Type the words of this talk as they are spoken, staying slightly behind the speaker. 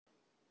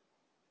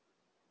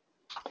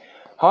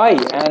Hi,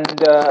 and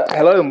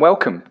hello, and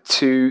welcome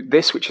to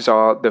this, which is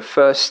the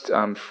first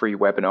free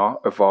webinar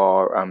of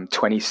our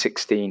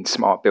 2016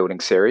 Smart Building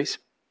series,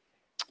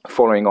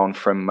 following on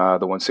from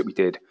the ones that we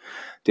did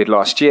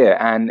last year.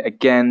 And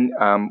again,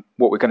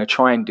 what we're going to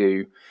try and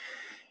do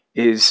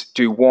is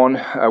do one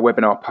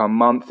webinar per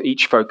month,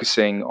 each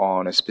focusing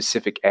on a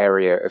specific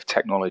area of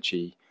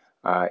technology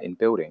in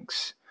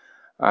buildings.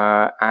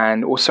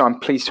 And also, I'm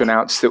pleased to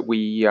announce that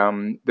we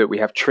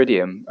have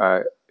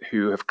Tridium,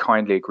 who have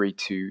kindly agreed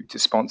to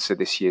sponsor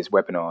this year's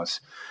webinars,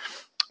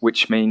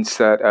 which means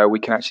that we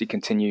can actually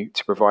continue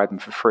to provide them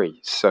for free.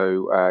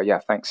 So yeah,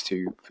 thanks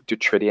to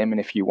Tridium. And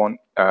if you want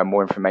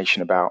more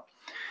information about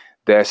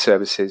their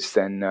services,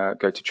 then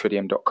go to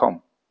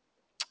tridium.com.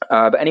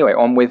 But anyway,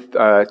 on with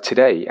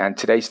today and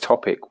today's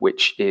topic,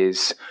 which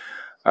is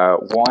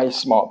why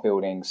smart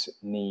buildings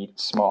need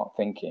smart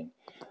thinking.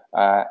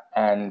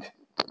 And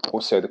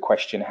also the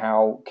question,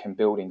 how can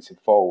buildings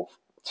evolve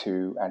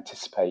to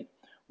anticipate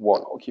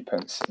what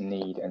occupants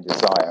need and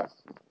desire?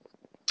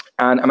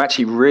 And I'm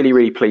actually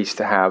really pleased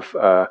to have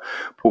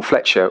Paul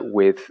Fletcher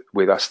with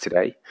us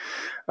today.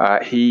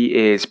 He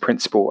is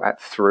principal at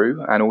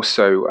Through and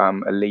also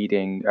a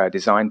leading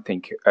design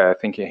thinker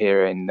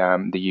here in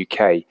the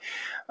UK.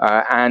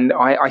 And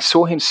I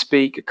saw him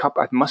speak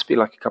it must be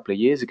like a couple of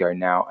years ago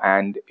now,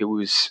 and it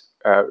was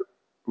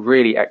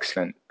really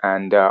excellent.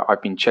 And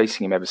I've been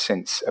chasing him ever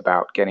since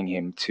about getting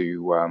him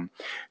to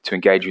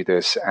engage with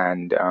us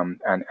and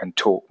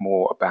talk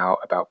more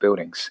about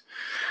buildings.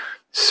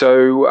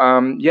 So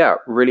yeah,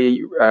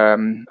 really,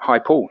 hi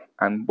Paul,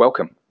 and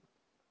welcome.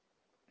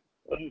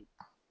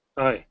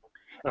 Hi.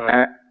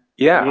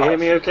 Yeah, Can you hear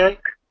me okay?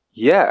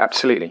 yeah,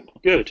 absolutely.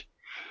 Good.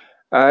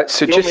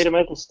 So You want me just to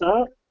make a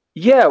start?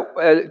 yeah,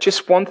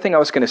 just one thing I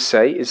was going to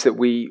say is that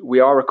we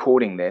are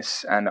recording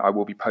this, and I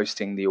will be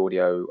posting the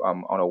audio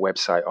on our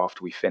website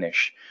after we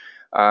finish.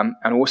 And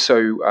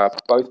also,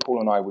 both Paul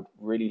and I would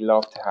really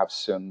love to have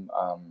some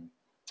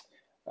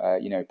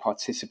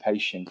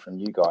participation from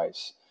you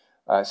guys.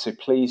 So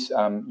please,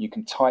 you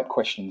can type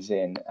questions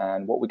in,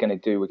 and what we're going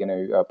to do,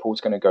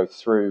 Paul's going to go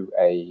through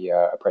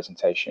a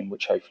presentation,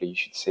 which hopefully you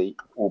should see,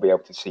 we'll be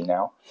able to see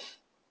now,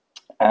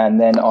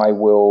 and then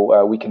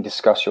we can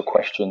discuss your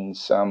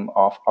questions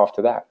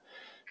after that.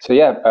 So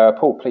yeah,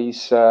 Paul,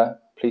 please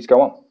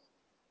go on.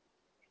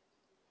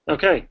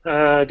 Okay.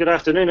 Good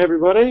afternoon,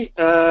 everybody.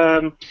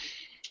 Well,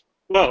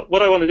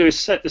 what I want to do is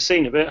set the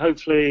scene a bit,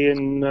 hopefully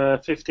in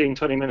 15,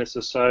 20 minutes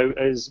or so,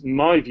 is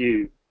my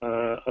view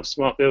of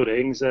smart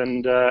buildings.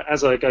 And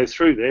as I go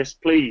through this,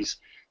 please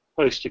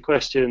post your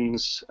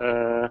questions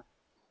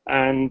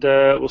and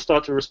we'll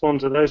start to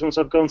respond to those once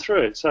I've gone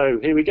through it. So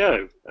here we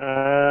go.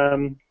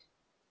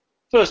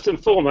 First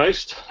and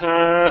foremost,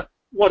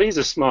 what is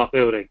a smart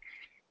building?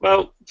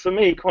 Well, for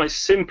me, quite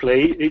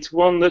simply, it's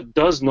one that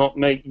does not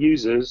make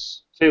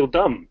users feel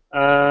dumb.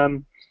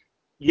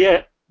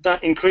 Yet,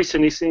 that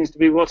increasingly seems to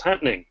be what's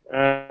happening.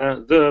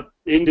 The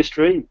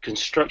industry,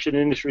 construction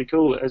industry,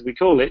 as we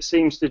call it,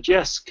 seems to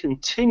just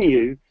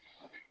continue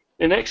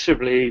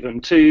inexorably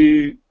even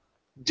to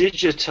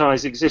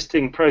digitize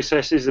existing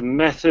processes and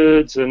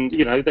methods, and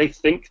they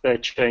think they're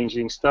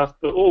changing stuff,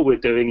 but all we're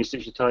doing is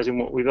digitizing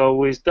what we've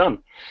always done.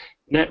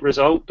 Net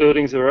result,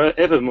 buildings are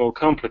ever more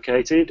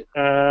complicated,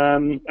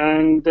 and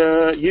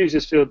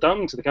users feel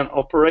dumb because they can't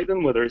operate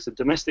them, whether it's a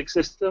domestic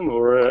system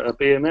or a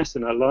BMS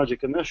in a larger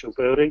commercial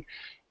building,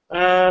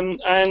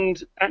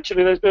 and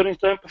actually those buildings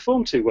don't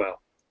perform too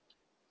well.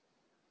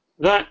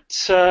 That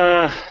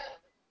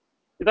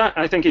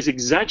I think is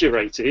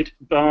exaggerated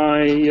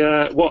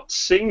by what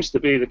seems to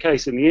be the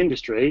case in the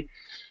industry,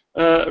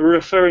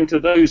 referring to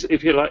those,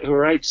 if you like, who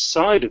are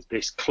outside of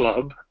this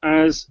club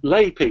as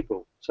lay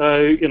people.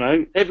 So,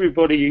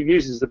 everybody who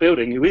uses the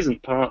building who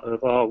isn't part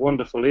of our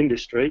wonderful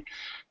industry,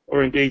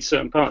 or indeed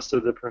certain parts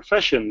of the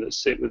profession that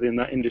sit within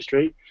that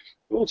industry,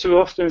 all too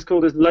often is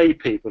called as lay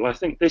people. I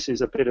think this is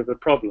a bit of a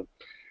problem.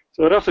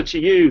 So I'd offer to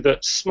you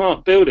that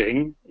smart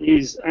building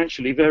is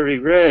actually very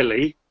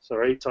rarely,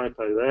 sorry,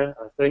 typo there,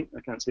 I think,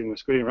 I can't see my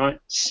screen right,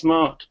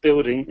 smart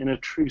building in a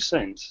true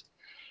sense.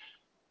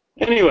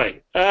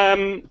 Anyway,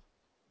 the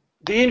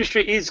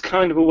industry is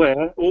kind of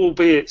aware,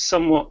 albeit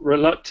somewhat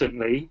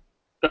reluctantly,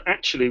 that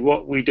actually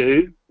what we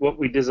do, what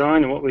we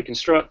design and what we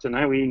construct and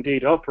how we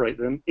indeed operate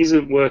them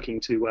isn't working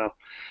too well.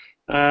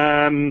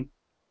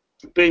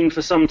 Been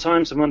for some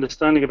time some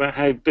understanding about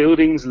how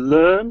buildings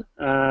learn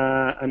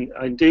and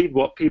indeed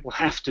what people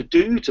have to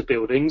do to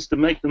buildings to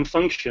make them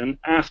function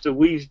after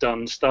we've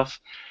done stuff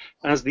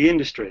as the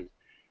industry.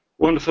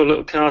 Wonderful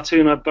little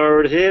cartoon I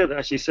borrowed here that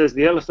actually says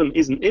the elephant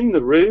isn't in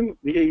the room,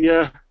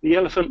 the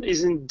elephant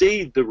is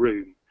indeed the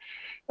room.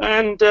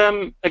 And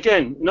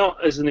again, not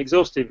as an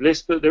exhaustive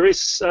list, but there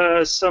is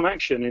some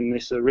action in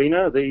this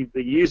arena. The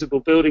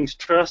Usable Buildings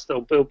Trust,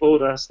 or Bill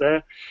Bordas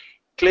there,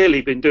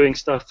 clearly been doing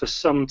stuff for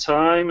some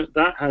time.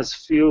 That has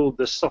fueled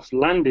the Soft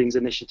Landings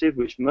Initiative,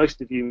 which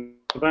most of you know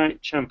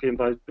about, championed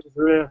by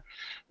Bavaria,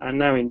 and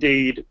now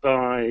indeed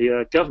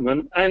by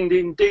government, and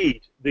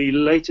indeed the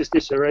latest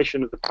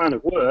iteration of the Plan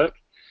of Work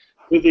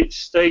with its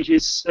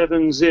stages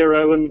 7,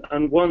 0,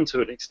 and 1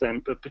 to an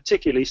extent, but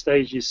particularly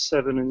stages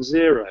 7 and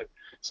 0.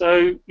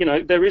 So,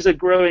 there is a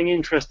growing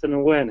interest and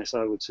awareness,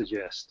 I would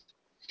suggest.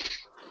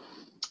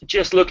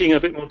 Just looking at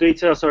a bit more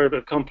detail, sorry, a bit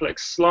of a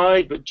complex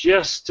slide, but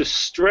just to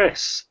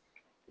stress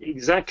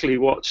exactly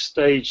what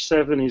stage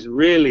 7 is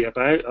really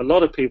about. A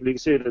lot of people, you can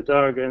see the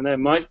diagram there,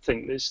 might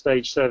think that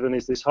stage 7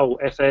 is this whole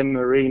FM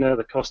arena,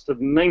 the cost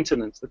of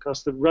maintenance, the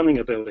cost of running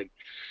a building.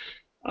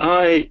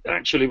 I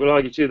actually will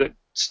argue to you that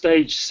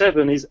stage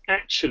 7 is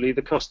actually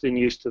the cost in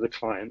use to the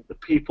client, the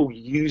people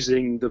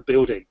using the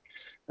building.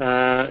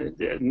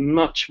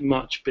 Much,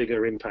 much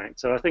bigger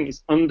impact. So I think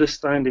it's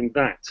understanding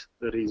that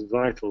is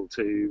vital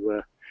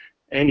to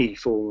any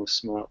form of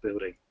smart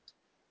building.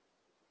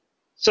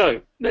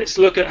 So let's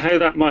look at how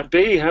that might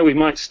be, how we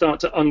might start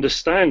to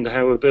understand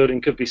how a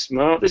building could be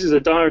smart. This is a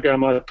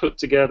diagram I've put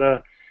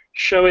together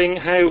showing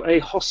how a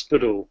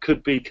hospital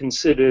could be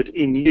considered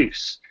in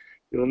use.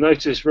 You'll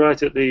notice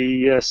right at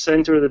the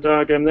center of the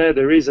diagram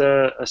there is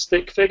a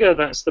stick figure.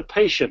 That's the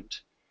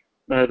patient.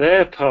 Now,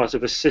 they're part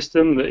of a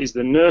system that is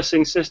the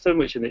nursing system,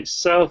 which in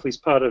itself is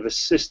part of a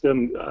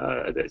system,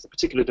 there's a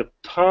particular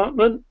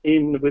department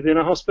within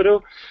a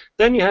hospital.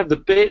 Then you have the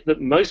bit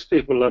that most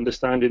people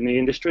understand in the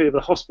industry of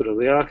the hospital,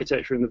 the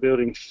architecture and the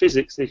building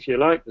physics, if you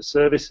like, the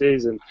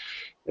services and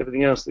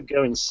everything else that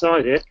go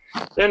inside it.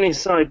 Then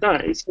inside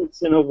that, it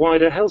sits in a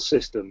wider health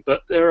system.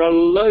 But there are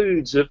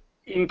loads of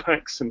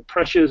impacts and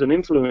pressures and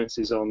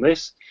influences on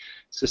this.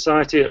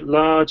 Society at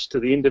large, to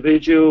the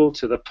individual,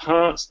 to the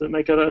parts that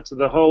make it up, to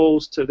the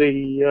wholes, to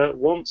the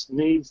wants,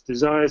 needs,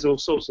 desires, all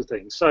sorts of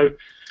things. So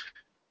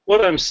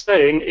what I'm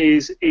saying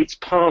is it's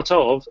part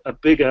of a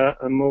bigger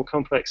and more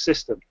complex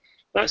system.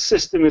 That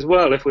system as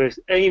well, if we're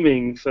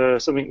aiming for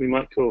something we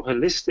might call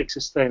holistic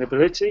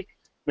sustainability,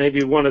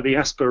 maybe one of the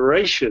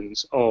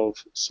aspirations of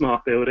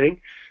smart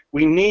building,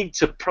 we need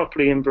to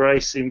properly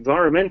embrace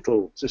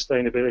environmental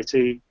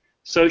sustainability,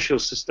 social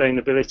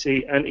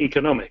sustainability, and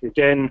economic.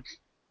 Again,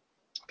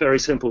 very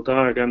simple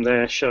diagram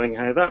there showing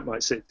how that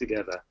might sit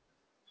together.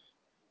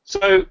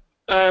 So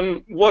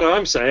what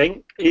I'm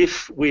saying,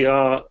 if we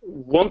are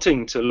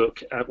wanting to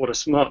look at what a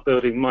smart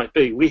building might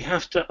be, we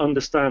have to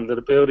understand that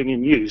a building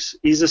in use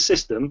is a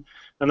system,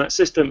 and that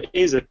system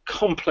is a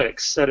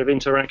complex set of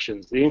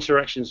interactions. The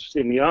interactions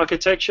between the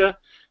architecture,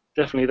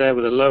 definitely there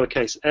with a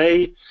lowercase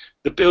a,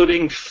 the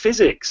building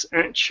physics,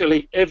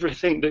 actually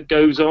everything that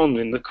goes on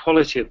in the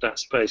quality of that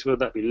space, whether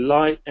that be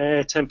light,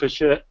 air,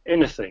 temperature,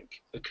 anything,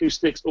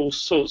 acoustics, all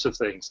sorts of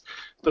things.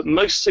 But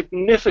most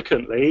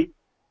significantly,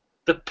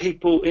 the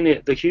people in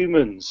it, the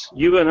humans,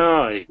 you and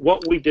I,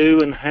 what we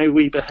do and how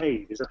we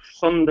behave is a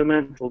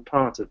fundamental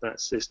part of that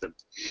system.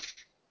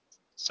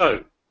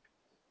 So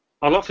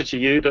I'll offer to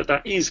you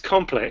that is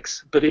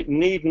complex, but it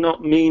need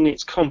not mean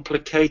it's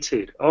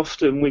complicated.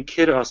 Often we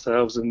kid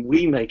ourselves and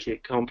we make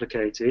it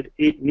complicated.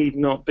 It need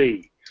not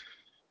be.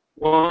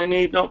 Why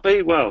need not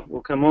be? Well,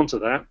 we'll come on to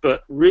that.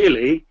 But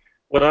really,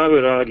 what I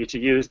would argue to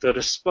you is that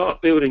a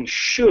smart building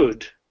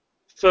should,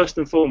 first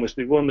and foremost,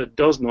 be one that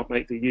does not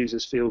make the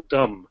users feel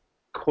dumb.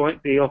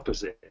 Quite the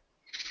opposite.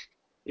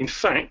 In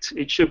fact,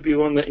 it should be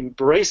one that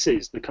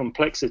embraces the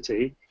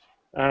complexity,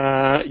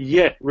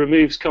 yet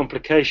removes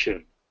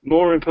complication.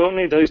 More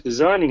importantly, those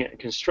designing it and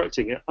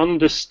constructing it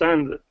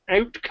understand that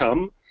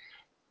outcome.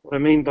 What I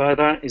mean by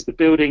that is the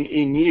building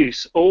in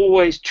use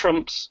always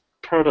trumps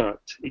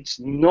product. It's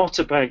not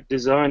about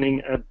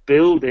designing a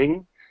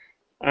building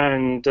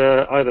and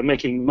either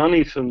making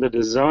money from the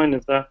design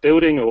of that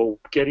building or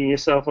getting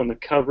yourself on the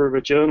cover of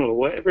a journal or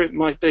whatever it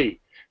might be.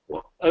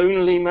 What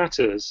only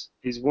matters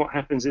is what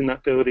happens in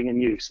that building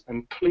in use.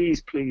 And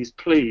please, please,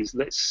 please,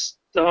 let's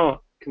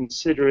start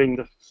considering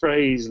the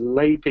phrase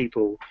lay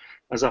people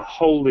as a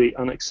wholly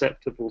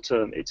unacceptable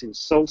term. It's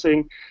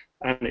insulting,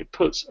 and it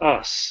puts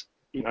us,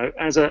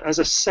 as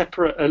a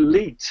separate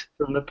elite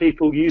from the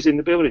people using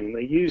the building.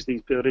 They use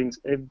these buildings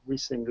every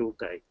single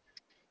day.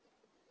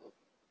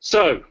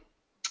 So,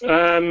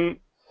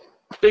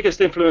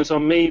 biggest influence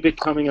on me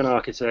becoming an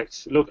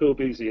architect, Le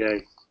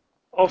Corbusier.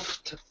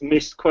 Oft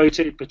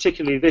misquoted,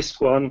 particularly this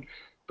one,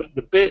 but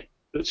the bit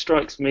that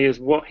strikes me is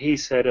what he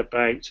said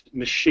about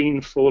machine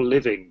for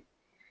living.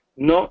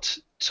 Not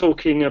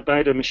talking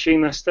about a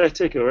machine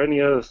aesthetic or any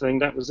other thing,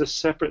 that was a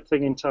separate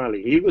thing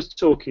entirely. He was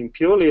talking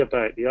purely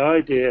about the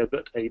idea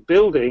that a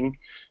building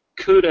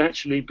could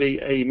actually be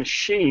a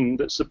machine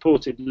that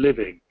supported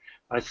living.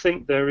 I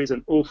think there is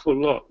an awful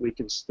lot we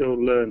can still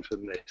learn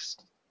from this.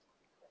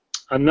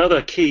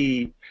 Another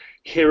key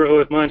hero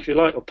of mine, if you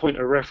like, or point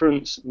of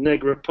reference,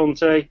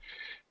 Negroponte,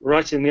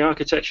 writing The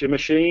Architecture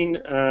Machine,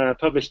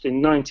 published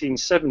in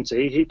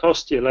 1970, he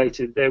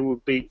postulated there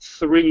would be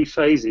 3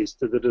 phases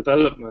to the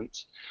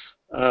development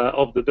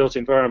of the built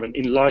environment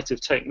in light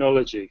of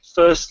technology.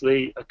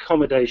 Firstly,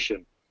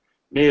 accommodation,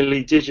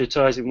 merely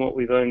digitizing what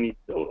we've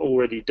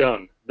already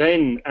done.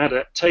 Then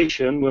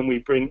adaptation, when we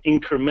bring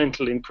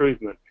incremental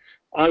improvement.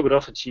 I would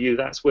offer to you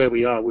that's where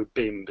we are with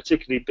BIM,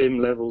 particularly BIM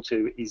level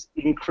 2, is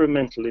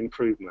incremental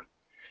improvement.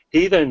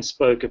 He then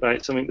spoke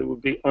about something that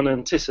would be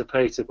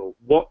unanticipatable.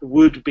 What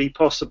would be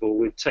possible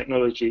with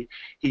technology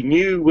he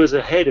knew was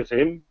ahead of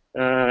him.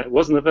 It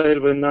wasn't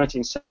available in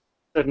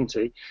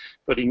 1970,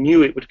 but he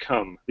knew it would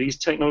come. These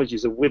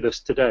technologies are with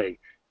us today.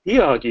 He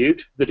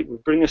argued that it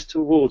would bring us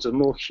towards a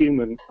more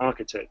human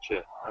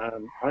architecture.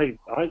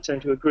 I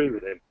tend to agree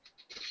with him.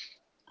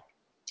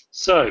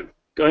 So,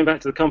 going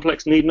back to the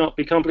complex need not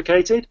be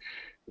complicated,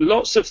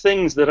 lots of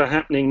things that are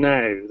happening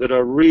now that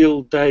are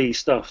real day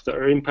stuff that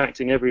are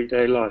impacting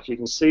everyday life. You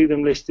can see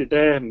them listed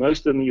there. Most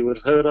of them you would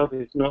have heard of,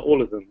 if not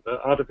all of them.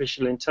 But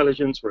artificial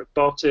intelligence,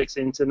 robotics,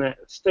 Internet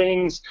of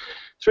Things,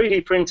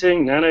 3D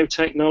printing,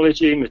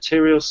 nanotechnology,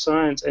 materials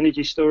science,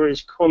 energy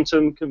storage,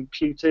 quantum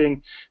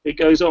computing. It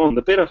goes on.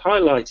 The bit I've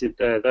highlighted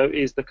there, though,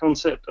 is the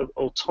concept of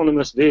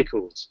autonomous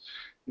vehicles,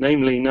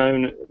 namely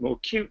known more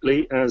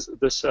cutely as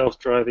the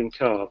self-driving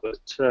car.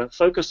 But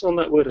focus on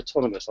that word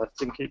autonomous. I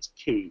think it's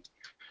key.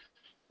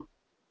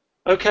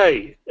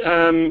 Okay,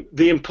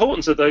 the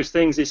importance of those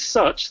things is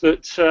such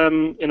that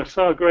in a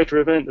far greater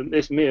event than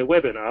this mere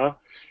webinar,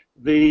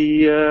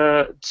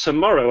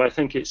 tomorrow I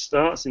think it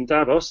starts in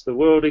Davos, the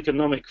World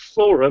Economic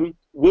Forum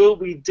will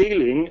be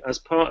dealing as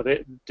part of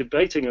it,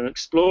 debating and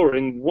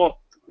exploring what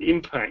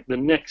impact the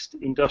next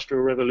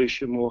industrial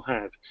revolution will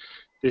have.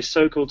 The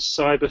so-called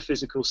cyber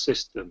physical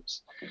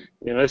systems.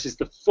 You know, this is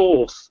the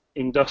fourth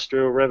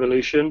industrial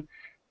revolution,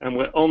 and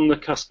we're on the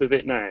cusp of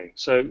it now.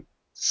 So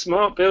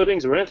smart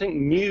buildings or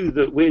anything new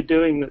that we're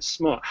doing that's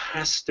smart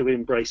has to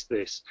embrace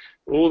this.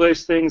 All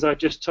those things I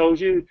just told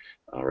you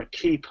are a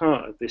key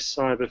part of this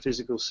cyber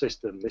physical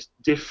system, this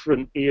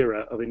different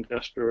era of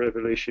industrial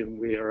revolution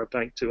we are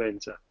about to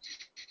enter.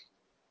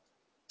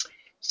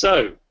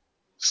 So,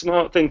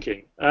 smart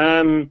thinking.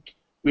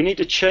 We need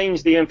to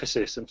change the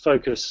emphasis and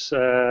focus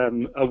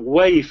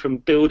away from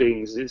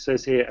buildings, it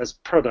says here, as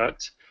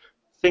product,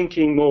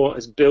 thinking more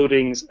as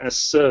buildings as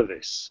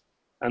service.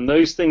 And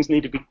those things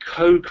need to be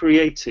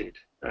co-created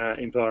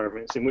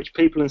environments in which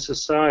people and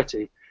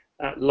society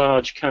at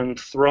large can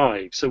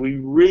thrive. So we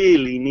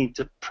really need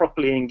to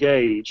properly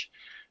engage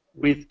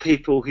with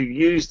people who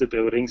use the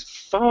buildings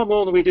far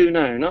more than we do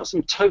now. Not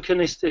some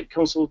tokenistic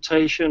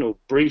consultation or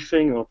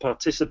briefing or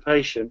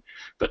participation,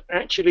 but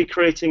actually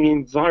creating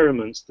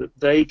environments that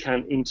they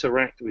can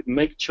interact with,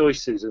 make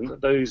choices, and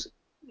that those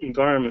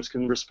environments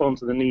can respond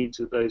to the needs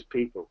of those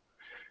people.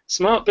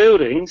 Smart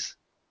buildings,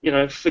 you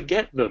know,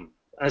 forget them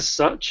as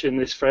such in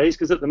this phrase,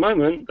 because at the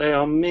moment they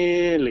are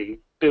merely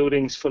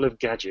buildings full of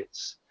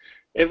gadgets.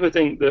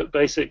 Everything that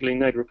basically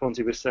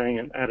Negroponte was saying,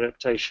 an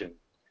adaptation.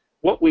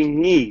 What we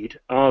need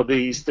are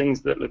these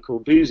things that Le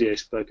Corbusier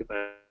spoke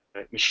about,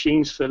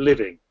 machines for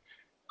living,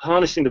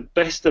 harnessing the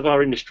best of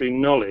our industry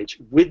knowledge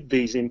with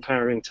these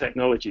empowering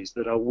technologies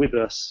that are with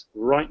us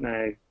right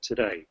now,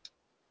 today.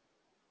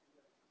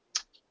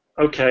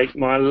 Okay,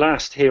 my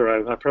last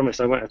hero. I promise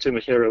I won't have too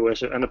much hero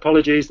worship, and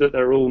apologies that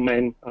they're all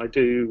men. I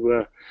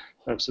do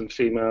have some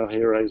female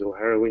heroes or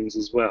heroines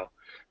as well.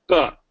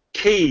 But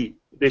key,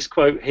 this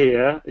quote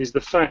here, is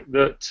the fact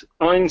that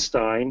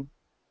Einstein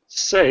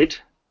said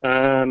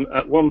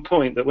at one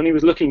point that when he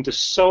was looking to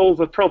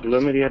solve a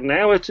problem and he had an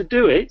hour to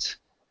do it,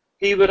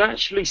 he would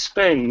actually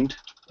spend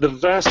the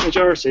vast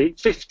majority,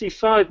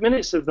 55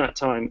 minutes of that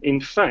time, in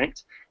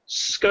fact,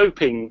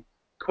 scoping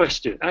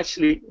question,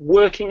 actually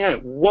working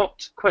out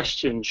what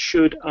question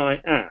should I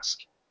ask.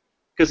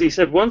 Because he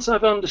said, once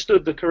I've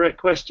understood the correct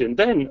question,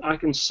 then I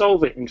can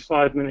solve it in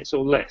 5 minutes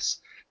or less.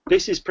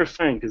 This is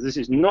profound, because this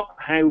is not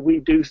how we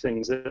do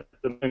things at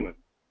the moment.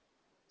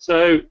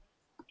 So,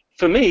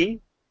 for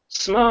me,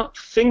 smart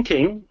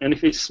thinking, and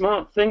if it's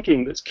smart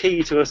thinking that's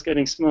key to us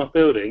getting smart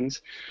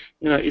buildings,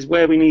 you know, is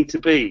where we need to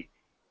be.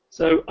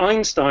 So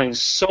Einstein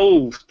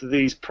solved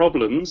these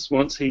problems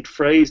once he'd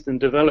phrased and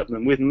developed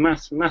them with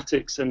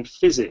mathematics and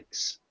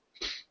physics.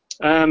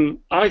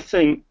 I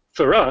think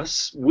for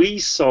us, we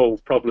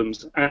solve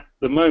problems at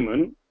the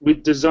moment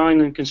with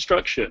design and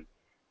construction.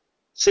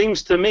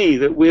 Seems to me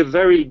that we're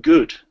very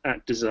good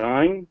at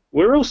design.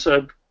 We're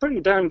also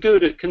pretty damn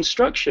good at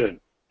construction.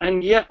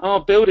 And yet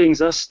our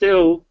buildings are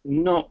still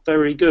not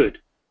very good.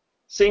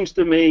 Seems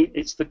to me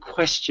it's the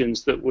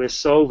questions that we're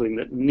solving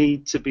that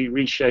need to be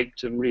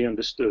reshaped and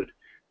re-understood.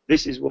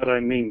 This is what I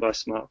mean by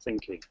smart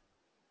thinking.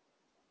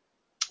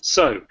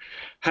 So,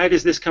 how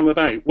does this come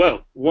about?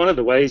 Well, one of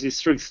the ways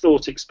is through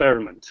thought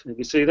experiment. You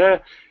can see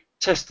there,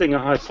 testing a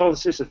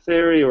hypothesis, a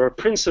theory, or a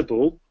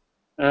principle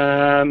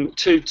to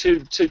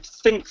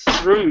think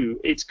through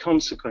its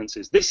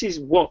consequences. This is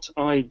what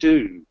I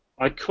do.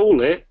 I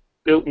call it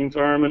built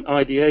environment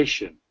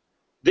ideation.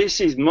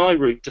 This is my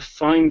route to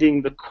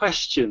finding the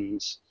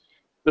questions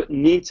that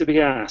need to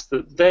be asked,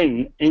 that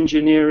then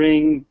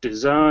engineering,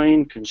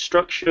 design,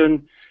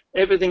 construction,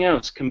 everything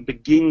else can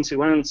begin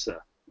to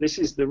answer. This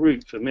is the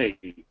route for me.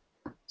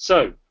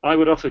 So I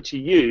would offer to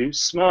you,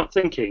 smart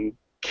thinking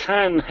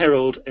can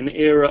herald an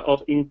era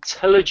of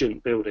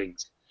intelligent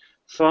buildings,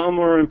 far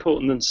more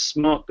important than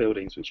smart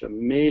buildings, which are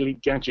merely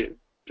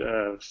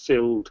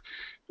gadget-filled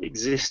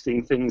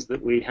existing things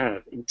that we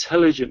have.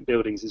 Intelligent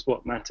buildings is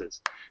what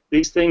matters.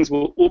 These things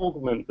will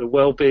augment the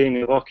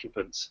well-being of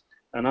occupants,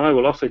 and I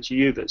will offer to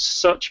you that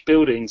such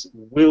buildings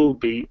will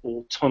be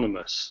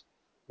autonomous.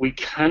 We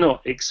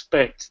cannot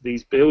expect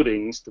these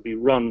buildings to be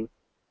run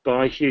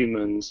by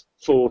humans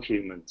for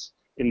humans.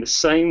 In the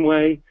same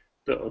way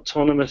that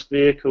autonomous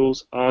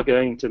vehicles are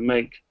going to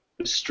make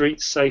the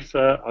streets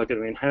safer, are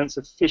going to enhance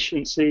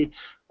efficiency,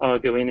 are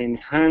going to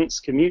enhance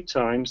commute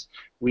times,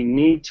 we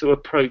need to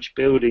approach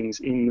buildings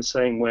in the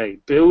same way.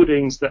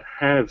 Buildings that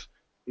have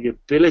the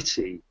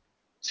ability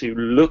to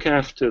look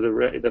after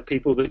the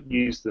people that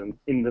use them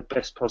in the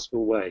best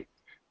possible way.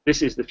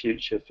 This is the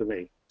future for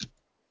me.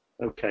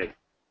 Okay,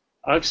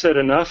 I've said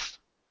enough.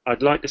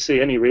 I'd like to see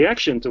any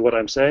reaction to what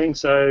I'm saying.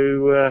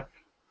 So,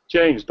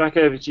 James, back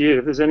over to you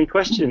if there's any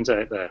questions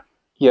out there.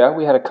 Yeah,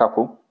 we had a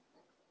couple.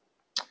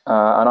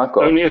 And I've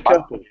got only a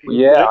couple.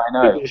 Yeah, I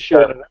know.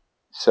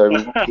 So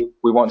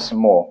we want some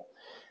more.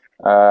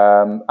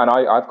 And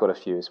I've got a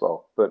few as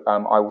well. But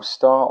I will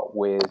start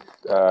with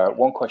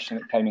one question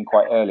that came in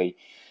quite early.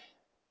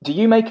 Do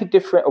you make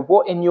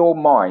what in your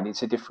mind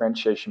is a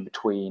differentiation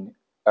between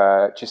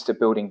just a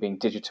building being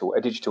digital,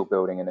 a digital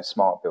building, and a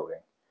smart building?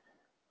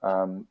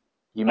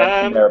 You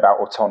mentioned there about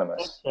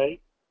autonomous. Okay.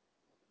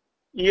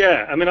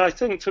 Yeah, I mean, I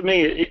think for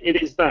me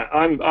it is that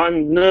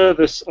I'm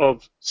nervous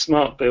of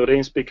smart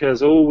buildings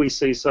because all we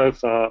see so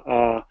far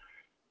are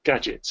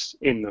gadgets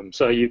in them.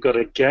 So you've got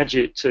a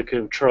gadget to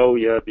control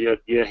your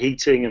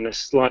heating in a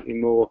slightly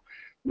more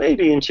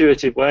maybe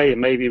intuitive way and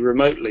maybe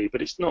remotely,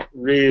 but it's not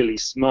really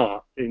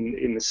smart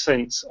in the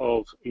sense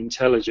of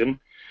intelligent.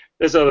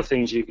 There's other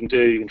things you can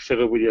do. You can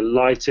fiddle with your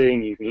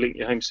lighting, you can link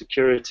your home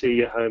security,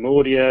 your home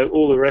audio,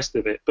 all the rest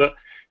of it. But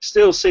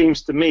still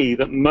seems to me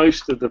that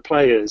most of the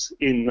players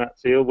in that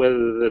field,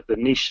 whether they're the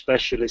niche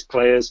specialist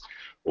players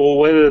or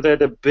whether they're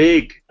the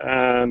big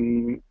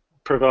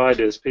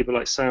providers, people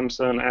like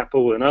Samsung,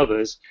 Apple, and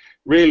others,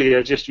 really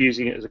are just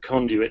using it as a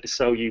conduit to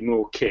sell you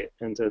more kit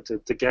and to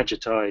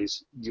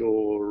gadgetize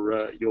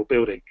your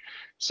building.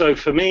 So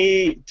for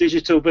me,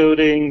 digital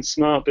building,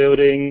 smart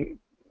building,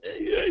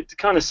 it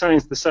kind of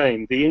sounds the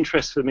same. The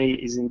interest for me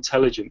is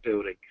intelligent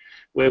building,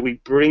 where we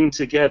bring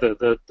together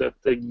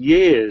the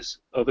years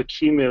of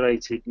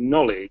accumulated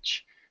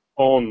knowledge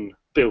on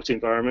built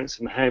environments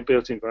and how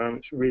built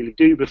environments really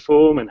do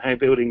perform and how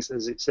buildings,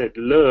 as it said,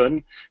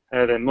 learn,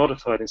 how they're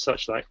modified and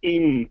such like,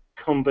 in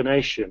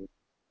combination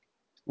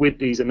with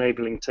these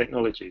enabling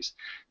technologies.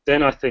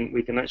 Then I think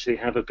we can actually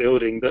have a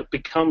building that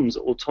becomes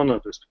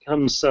autonomous,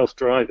 becomes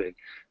self-driving,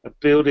 a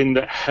building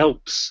that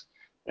helps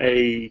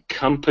a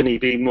company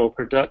be more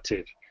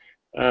productive,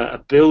 a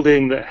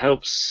building that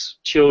helps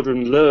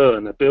children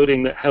learn, a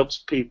building that helps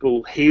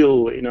people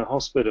heal in a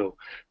hospital,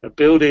 a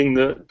building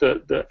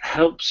that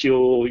helps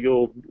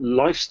your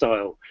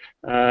lifestyle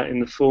in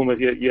the form of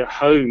your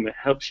home. It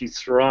helps you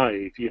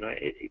thrive.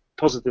 It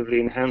positively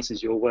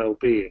enhances your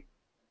well-being.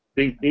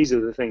 These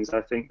are the things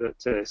I think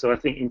that. So I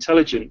think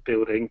intelligent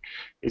building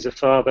is a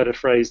far better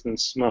phrase than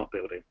smart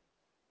building.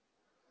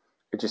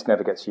 It just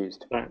never gets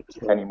used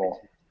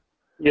anymore.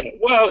 Yeah,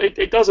 well,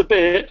 it does a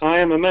bit. I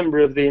am a member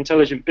of the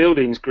Intelligent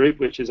Buildings Group,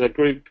 which is a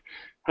group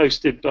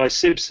hosted by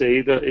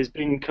CIBSE that has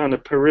been kind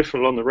of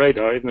peripheral on the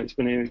radar, even though it's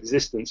been in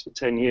existence for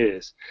 10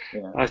 years.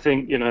 Yeah. I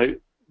think,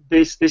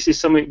 this is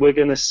something we're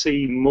going to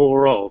see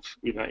more of.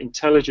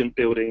 Intelligent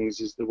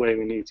buildings is the way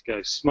we need to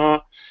go.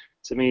 Smart,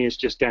 to me, is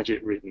just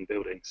gadget-ridden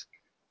buildings.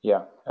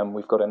 Yeah, and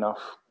we've got enough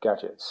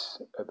gadgets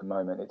at the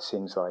moment. It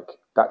seems like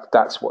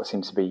that's what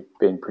seems to be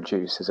being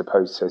produced, as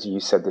opposed to, as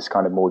you said, this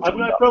kind of more. I've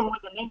no problem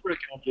with the number of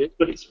gadgets,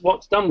 but it's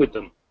what's done with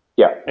them.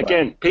 Yeah.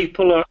 Again, right.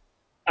 People are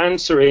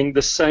answering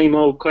the same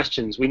old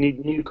questions. We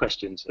need new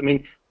questions. I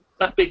mean,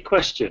 that big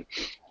question.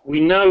 We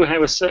know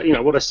how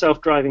what a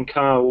self-driving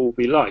car will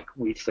be like.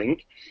 We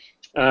think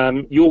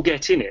you'll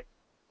get in it,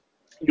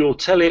 you'll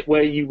tell it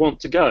where you want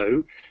to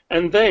go,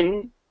 and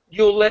then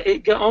you'll let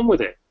it get on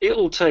with it.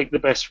 It'll take the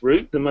best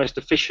route, the most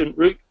efficient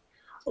route,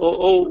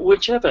 or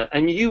whichever,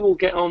 and you will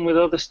get on with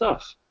other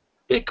stuff.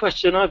 Big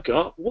question I've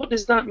got, what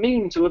does that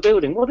mean to a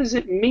building? What does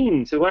it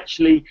mean to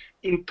actually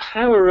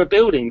empower a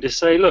building to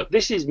say, look,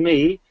 this is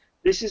me,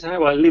 this is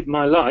how I live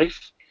my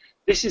life,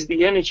 this is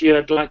the energy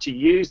I'd like to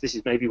use, this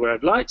is maybe where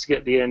I'd like to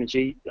get the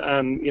energy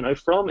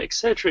from,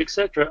 etc.,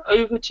 etc.,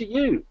 over to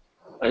you.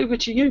 Over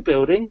to you,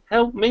 building,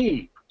 help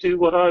me do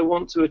what I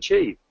want to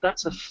achieve.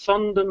 That's a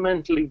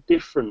fundamentally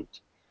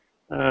different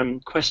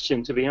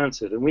question to be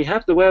answered, and we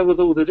have the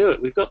wherewithal to do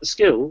it. We've got the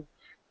skill.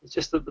 It's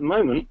just at the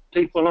moment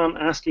people aren't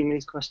asking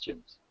these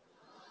questions.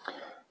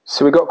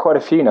 So we've got quite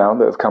a few now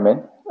that have come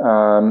in.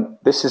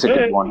 This is a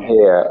good one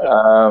here.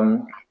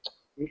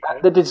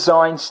 At the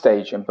design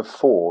stage and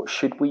before,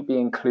 should we be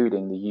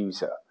including the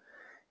user,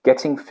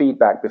 getting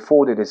feedback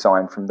before the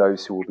design from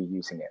those who will be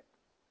using it?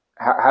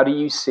 How do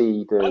you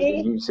see the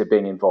user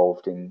being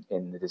involved in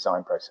the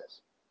design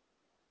process?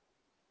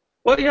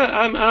 Well, yeah,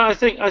 I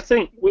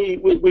think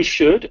we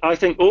should. I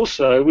think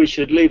also we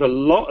should leave a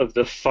lot of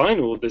the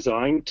final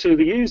design to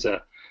the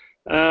user.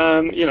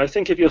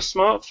 Think of your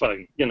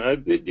smartphone.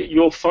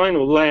 Your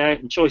final layout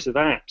and choice of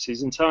apps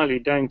is entirely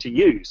down to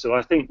you. So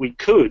I think we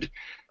could,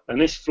 and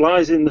this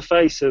flies in the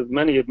face of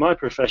many of my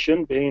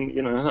profession, being,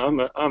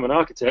 I'm an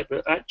architect,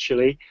 but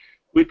actually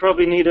we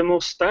probably need a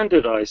more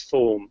standardized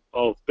form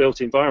of built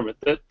environment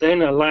that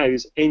then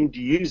allows end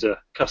user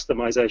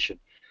customization.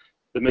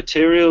 The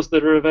materials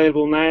that are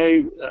available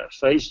now,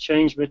 phase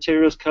change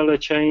materials, color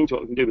change,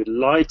 what we can do with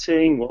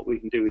lighting, what we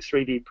can do with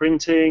 3D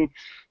printing,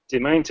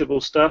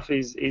 demountable stuff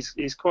is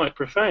quite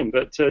profound.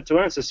 But to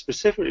answer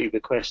specifically the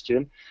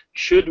question,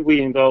 should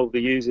we involve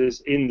the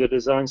users in the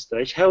design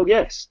stage? Hell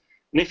yes.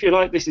 And if you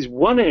like, this is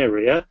one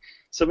area,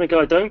 something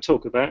I don't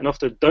talk about and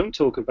often don't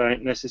talk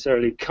about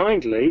necessarily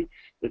kindly,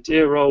 the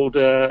dear old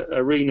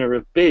arena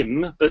of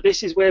BIM, but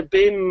this is where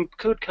BIM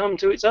could come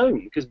to its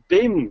own, because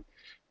BIM,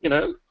 you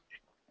know,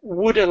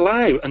 would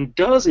allow and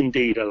does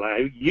indeed allow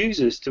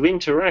users to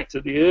interact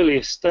at the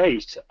earliest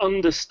stage to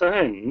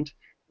understand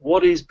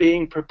what is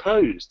being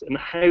proposed and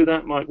how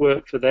that might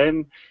work for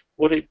them,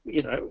 whether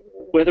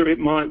it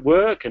might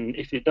work, and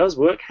if it does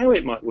work, how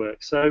it might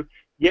work. So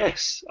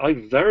yes, I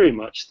very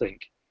much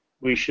think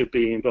we should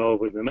be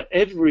involved with them at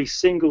every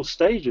single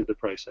stage of the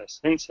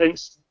process.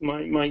 Hence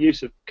my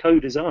use of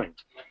co-design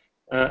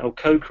or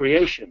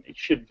co-creation. It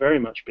should very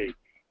much be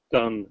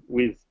done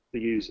with the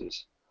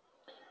users.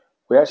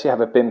 We actually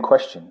have a BIM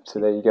question, so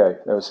there you go.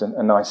 That was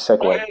a nice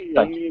segue. Hey,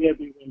 Thank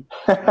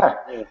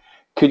you.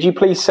 Could you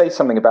please say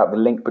something about the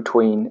link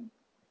between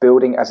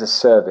building as a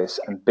service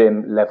and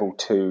BIM level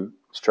 2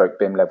 /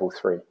 BIM level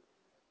 3?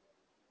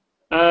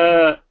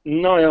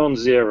 Nigh on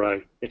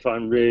zero, if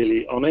I'm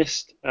really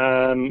honest.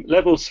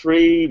 Level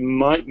 3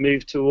 might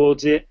move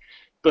towards it,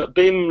 but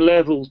BIM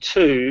level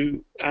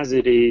 2, as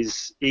it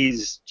is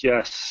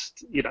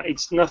just,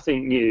 it's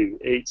nothing new.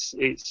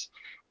 It's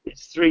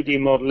 3D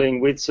modeling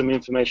with some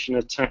information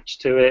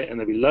attached to it, and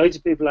there'll be loads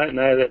of people out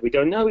there that we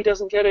go, no, he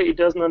doesn't get it, he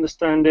doesn't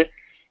understand it.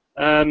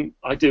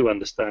 I do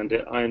understand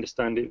it. I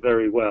understand it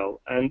very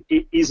well, and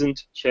it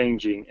isn't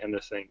changing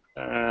anything.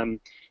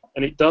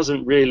 And it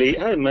doesn't really,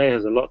 it may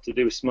have a lot to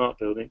do with smart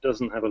building, it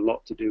doesn't have a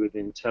lot to do with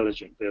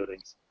intelligent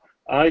buildings.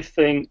 I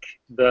think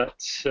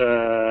that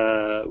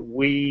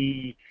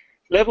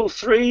level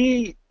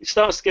 3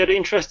 starts to get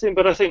interesting,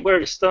 but I think where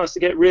it starts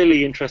to get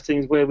really interesting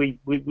is where we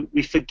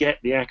forget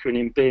the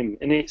acronym BIM.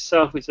 In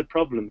itself, it's a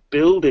problem.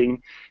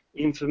 Building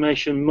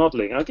information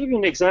modeling. I'll give you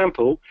an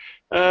example.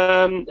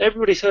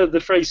 Everybody's heard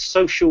the phrase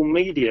social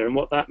media and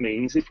what that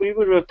means. If we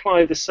were to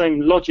apply the same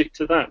logic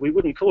to that, we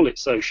wouldn't call it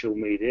social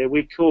media.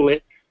 We'd call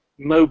it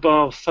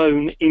mobile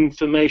phone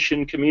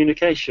information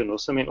communication or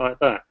something like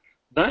that.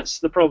 That's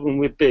the problem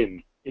with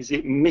BIM, is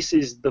it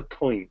misses the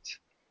point.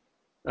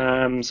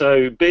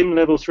 So BIM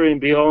level 3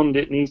 and beyond,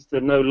 it needs to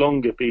no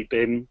longer be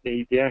BIM.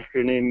 The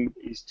acronym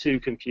is too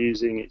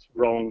confusing, it's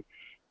wrong.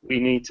 We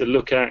need to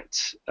look at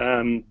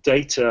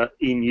data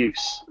in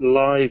use,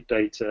 live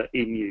data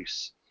in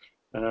use.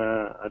 I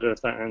don't know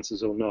if that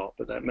answers or not,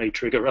 but that may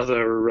trigger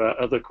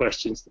other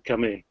questions that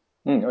come in.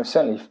 It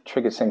certainly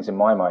triggers things in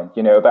my mind,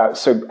 about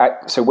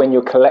so when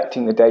you're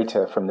collecting the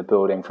data from the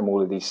building, from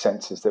all of these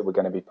sensors that we're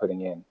going to be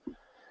putting in,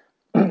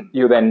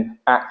 you're then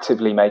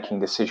actively making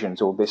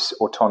decisions, or this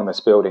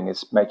autonomous building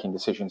is making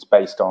decisions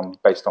based on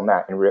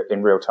that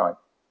in real time.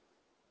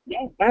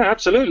 Yeah,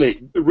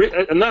 absolutely,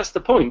 and that's the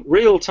point.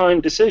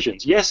 Real-time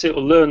decisions. Yes, it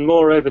will learn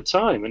more over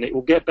time, and it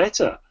will get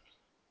better.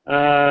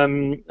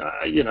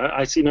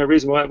 I see no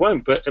reason why it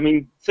won't. But I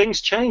mean, things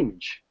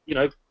change.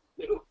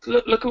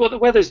 Look at what the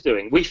weather's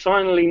doing. We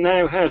finally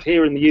now have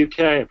here in the UK.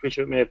 I'm pretty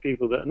sure we may have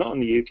people that are not in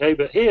the UK,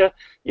 but here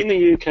in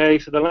the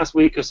UK for the last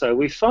week or so,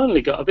 we've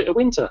finally got a bit of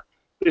winter.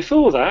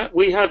 Before that,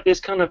 we had this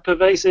kind of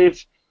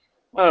pervasive,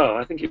 well,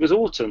 I think it was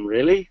autumn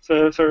really,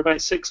 for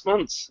about 6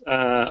 months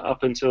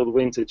up until the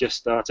winter just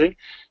starting.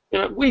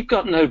 We've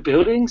got no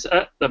buildings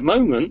at the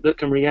moment that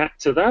can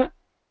react to that.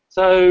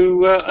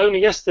 So only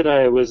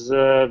yesterday I was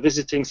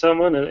visiting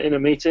someone in a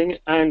meeting,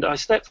 and I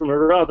stepped from a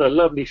rather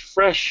lovely,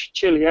 fresh,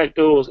 chilly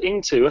outdoors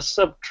into a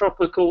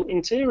subtropical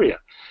interior,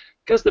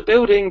 because the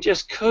building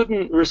just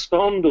couldn't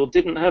respond or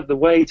didn't have the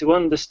way to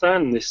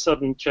understand this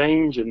sudden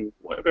change and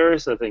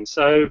various other things.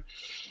 So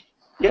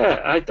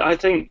yeah, I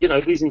think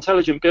these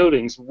intelligent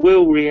buildings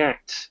will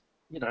react,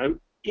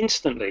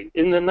 instantly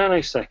in the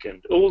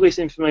nanosecond. All this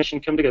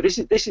information come together.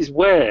 This is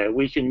where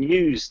we can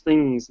use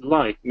things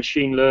like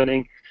machine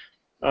learning,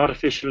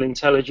 artificial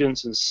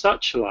intelligence, and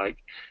such like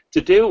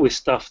to deal with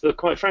stuff that,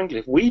 quite frankly,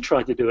 if we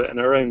try to do it in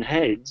our own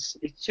heads,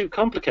 it's too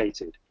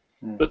complicated.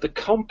 But the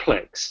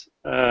complex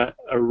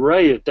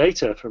array of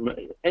data from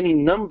any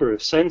number of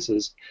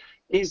sensors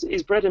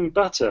is bread and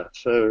butter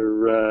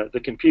for the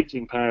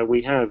computing power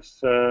we have,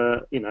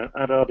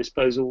 at our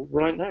disposal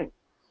right now.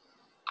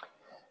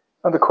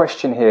 Another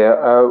question here.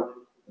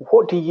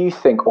 What do you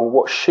think, or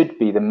what should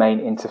be the main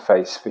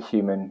interface for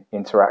human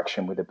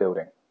interaction with a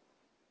building?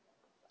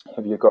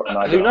 Have you got an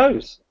idea? Who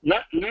knows?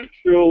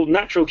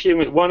 Natural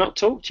human. Why not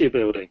talk to your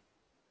building?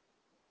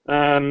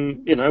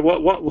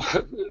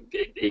 it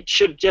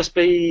should just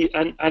be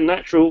a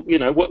natural.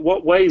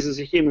 What ways as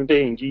a human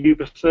being do you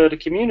prefer to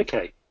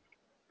communicate?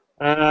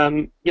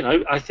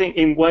 I think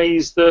in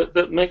ways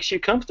that makes you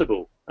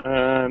comfortable.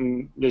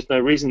 There's no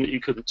reason that you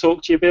couldn't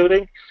talk to your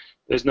building.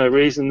 There's no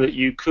reason that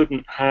you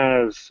couldn't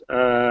have,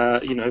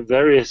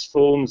 various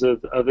forms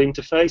of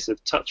interface,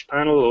 of touch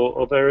panel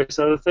or various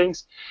other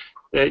things.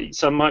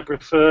 Some might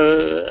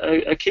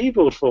prefer a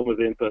keyboard form of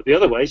input. The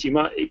other ways, you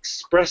might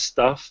express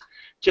stuff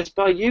just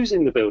by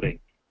using the building.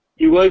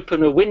 You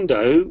open a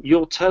window,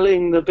 you're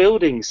telling the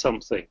building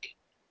something.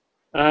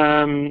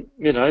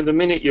 The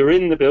minute you're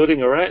in the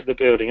building or out of the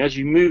building, as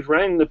you move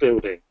around the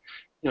building,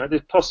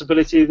 there's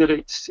possibility that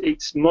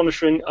it's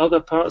monitoring other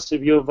parts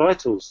of your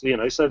vitals.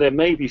 So there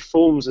may be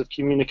forms of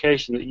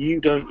communication that you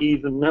don't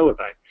even know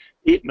about.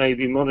 It may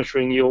be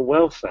monitoring your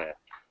welfare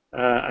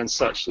and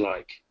such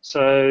like.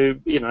 So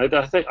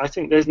I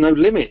think there's no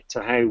limit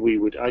to how we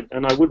would,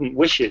 and I wouldn't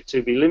wish it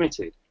to be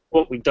limited.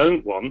 What we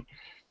don't want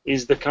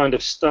is the kind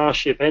of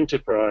Starship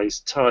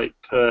Enterprise type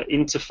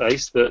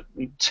interface that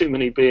too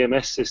many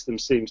BMS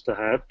systems seems to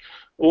have,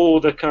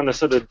 or the kind of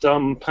sort of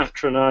dumb,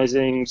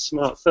 patronizing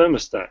smart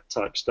thermostat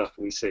type stuff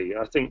we see.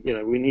 I think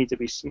we need to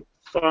be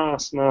far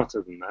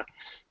smarter than that,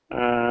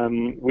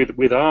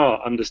 with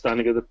our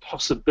understanding of the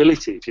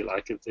possibility, if you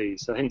like, of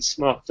these. So hence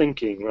smart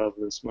thinking rather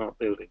than smart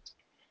buildings.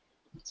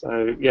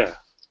 So yeah,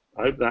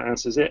 I hope that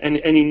answers it.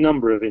 Any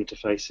number of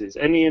interfaces,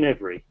 any and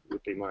every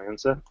would be my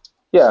answer.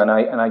 Yeah, and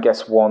I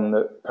guess one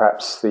that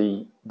perhaps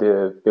the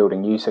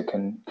building user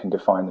can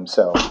define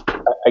themselves.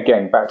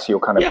 Again, back to your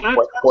kind of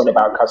point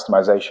about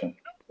customization.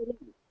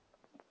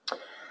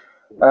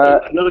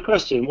 Another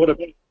question. What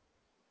about?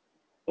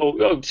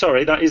 Oh,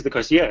 sorry, that is the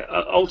question. Yeah,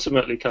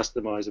 ultimately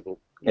customizable,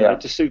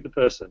 to suit the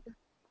person.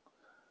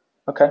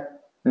 Okay.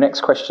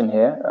 Next question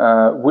here.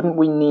 Wouldn't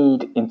we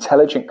need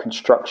intelligent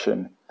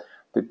construction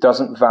that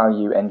doesn't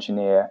value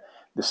engineer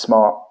the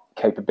smart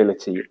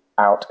capability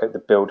out at the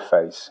build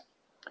phase,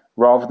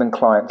 rather than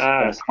clients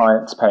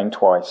paying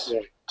twice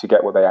to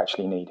get what they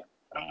actually need?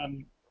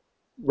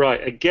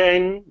 Right.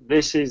 Again,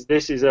 this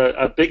is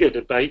a bigger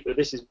debate, but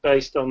this is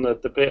based on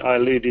the bit I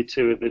alluded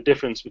to, the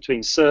difference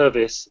between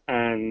service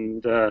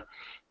and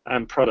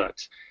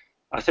product.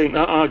 I think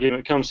that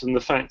argument comes from the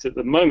fact at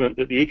the moment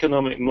that the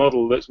economic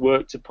model that's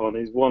worked upon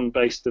is one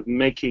based of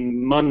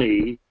making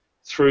money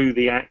through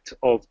the act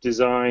of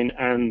design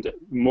and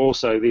more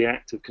so the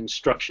act of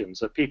construction.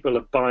 So people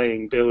are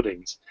buying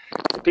buildings.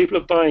 If people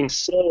are buying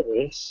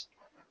service,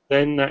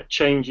 then that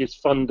changes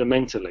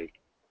fundamentally.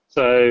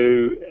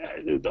 So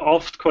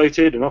oft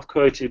quoted and oft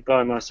quoted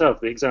by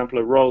myself, the example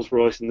of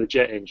Rolls-Royce and the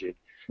jet engine.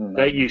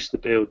 They used to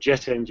build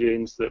jet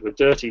engines that were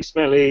dirty,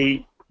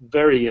 smelly,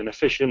 very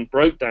inefficient,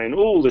 broke down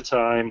all the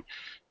time,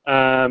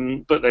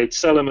 but they'd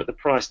sell them at the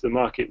price the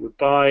market would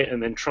buy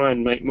and then try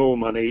and make more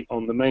money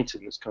on the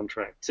maintenance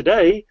contract.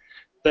 Today,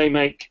 they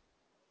make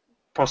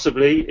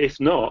possibly, if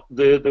not,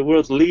 the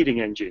world's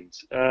leading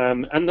engines,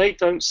 and they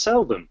don't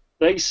sell them.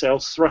 They sell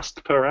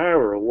thrust per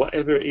hour or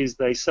whatever it is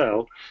they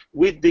sell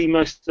with the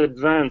most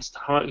advanced,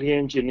 highly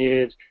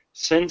engineered,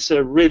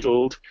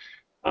 sensor-riddled,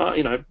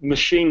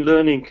 machine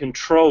learning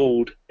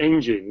controlled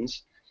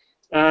engines.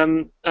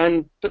 But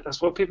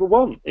that's what people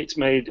want. It's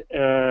made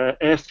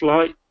air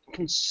flight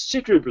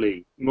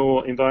considerably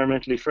more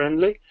environmentally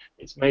friendly.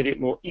 It's made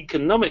it more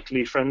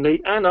economically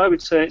friendly, and I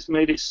would say it's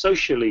made it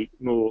socially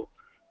more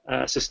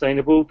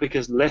sustainable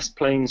because less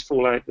planes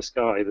fall out the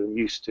sky than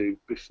used to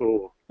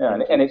before. Yeah,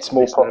 and it's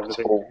more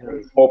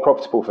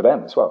profitable for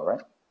them as well,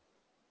 right?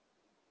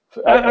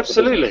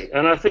 Absolutely,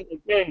 and I think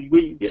again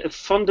we get a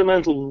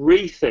fundamental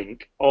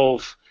rethink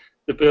of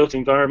the built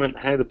environment,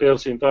 how the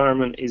built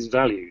environment is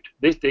valued.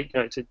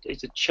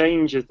 It's a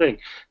change of thing.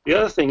 The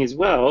other thing as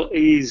well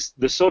is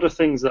the sort of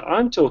things that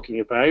I'm talking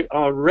about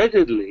are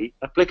readily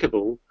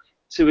applicable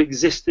to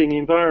existing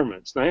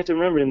environments. Now you have to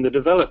remember in the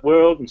developed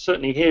world, and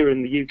certainly here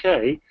in the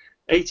UK,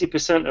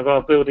 80% of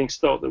our building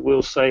stock that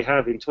we'll say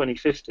have in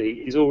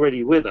 2050 is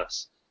already with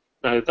us.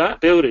 Now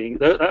that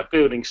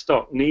building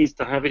stock needs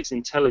to have its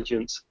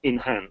intelligence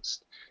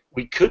enhanced.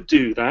 We could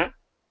do that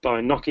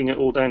by knocking it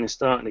all down and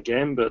starting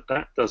again, but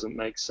that doesn't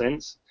make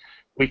sense.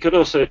 We could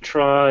also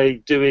try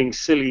doing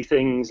silly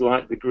things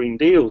like the Green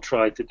Deal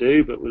tried to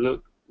do, but we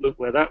look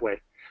where that went.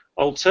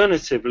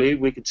 Alternatively,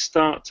 we could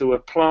start to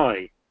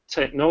apply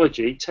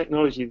technology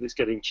that's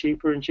getting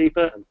cheaper and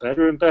cheaper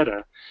and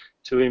better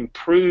to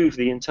improve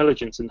the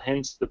intelligence and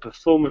hence the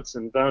performance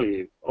and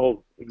value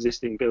of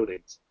existing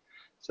buildings.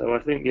 So I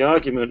think the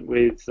argument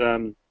with,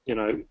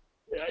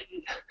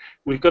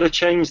 we've got to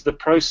change the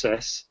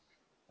process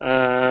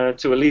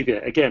to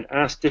alleviate. Again,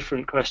 ask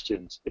different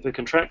questions. If a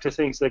contractor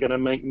thinks they're going to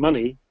make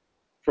money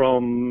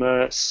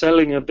from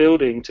selling a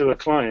building to a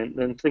client,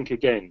 then think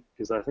again,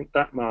 because I think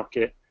that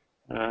market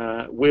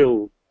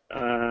will,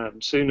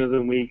 sooner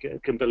than we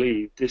can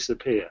believe,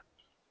 disappear.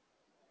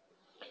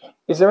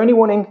 Is there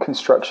anyone in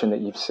construction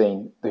that you've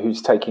seen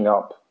who's taking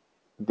up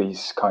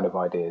these kind of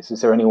ideas?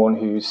 Is there anyone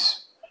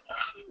who's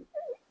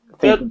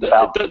thinking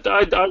about?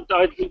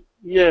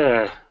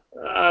 Yeah.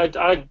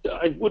 I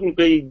wouldn't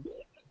be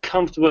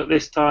comfortable at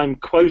this time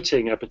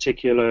quoting a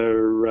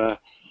particular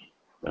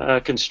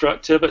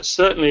constructor, but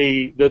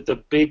certainly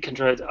the big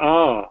contractors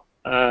are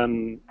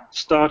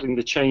starting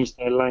to change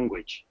their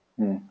language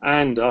Mm.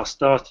 and are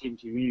starting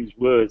to use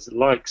words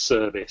like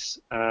service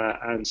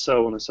and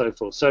so on and so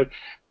forth. So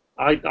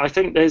I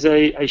think there's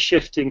a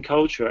shift in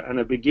culture and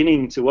a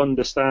beginning to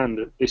understand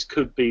that this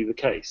could be the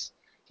case.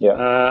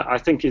 Yeah. I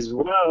think as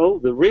well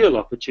the real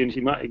opportunity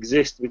might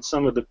exist with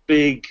some of the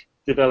big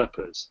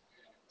developers.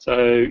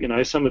 So,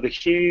 some of the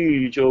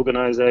huge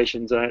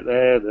organizations out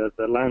there,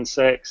 the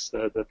Landsec's,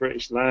 the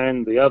British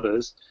Land, the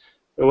others,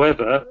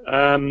 whoever,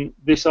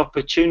 this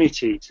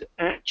opportunity to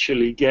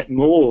actually get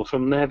more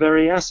from their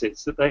very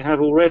assets that they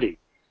have already.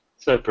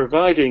 So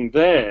providing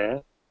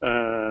their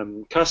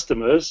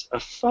customers a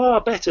far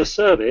better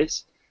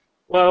service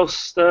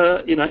whilst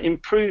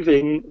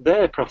improving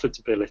their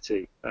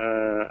profitability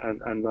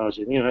and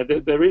margin.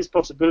 There is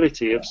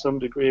possibility of some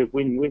degree of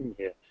win-win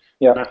here.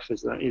 Yeah. Naff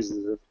as that is.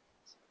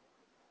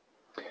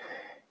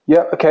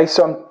 Yeah, okay,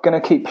 so I'm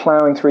going to keep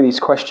ploughing through these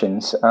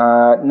questions.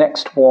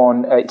 Next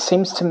one, it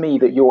seems to me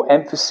that your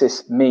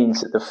emphasis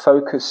means that the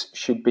focus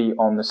should be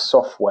on the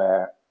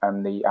software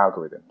and the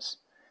algorithms.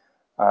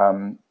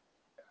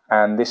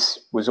 And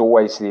this was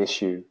always the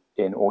issue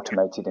in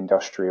automated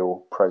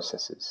industrial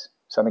processes.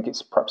 So I think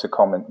it's perhaps a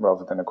comment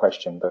rather than a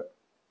question, but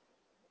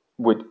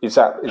is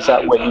that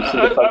where you see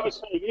the I would focus?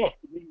 say yes.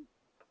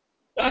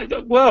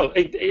 Well,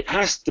 it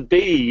has to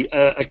be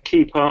a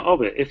key part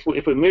of it. If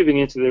we're moving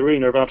into the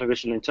arena of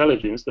artificial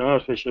intelligence, then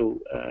artificial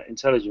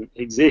intelligence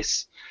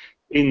exists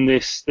in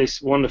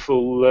this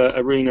wonderful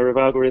arena of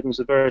algorithms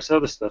and various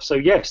other stuff. So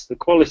yes, the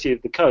quality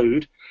of the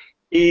code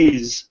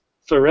is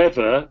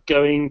forever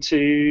going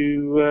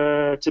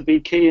to be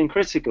key and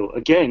critical.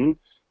 Again,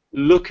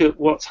 look at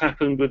what's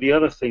happened with the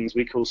other things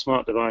we call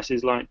smart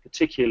devices, like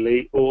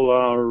particularly all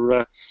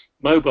our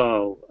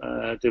mobile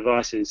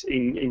devices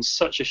in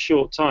such a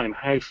short time,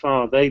 how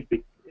far they've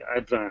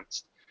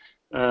advanced.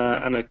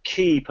 And a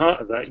key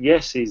part of that,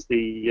 yes, is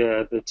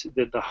the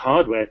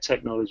hardware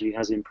technology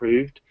has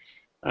improved,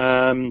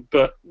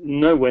 but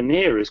nowhere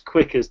near as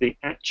quick as the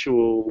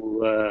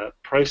actual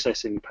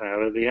processing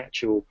power, the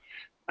actual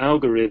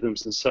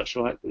algorithms and such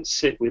like that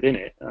sit within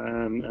it.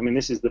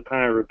 This is the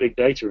power of big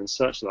data and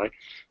such like.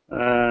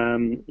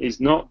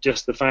 Is not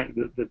just the fact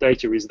that the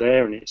data is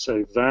there and it's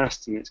so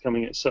vast and it's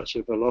coming at such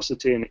a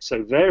velocity and it's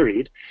so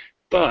varied,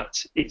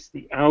 but it's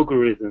the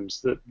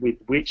algorithms that with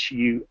which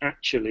you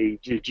actually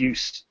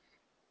deduce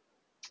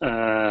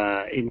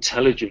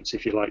intelligence,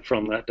 if you like,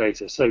 from that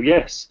data. So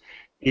yes,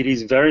 it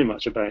is very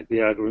much about the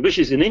algorithm, which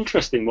is an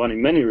interesting one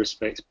in many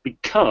respects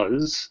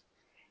because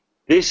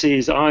this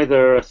is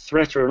either a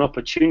threat or an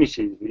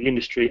opportunity to the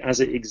industry as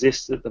it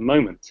exists at the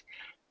moment.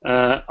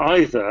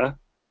 Either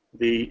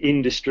the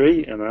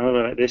industry, and I know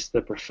like this,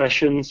 the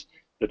professions,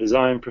 the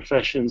design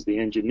professions, the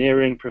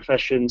engineering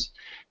professions,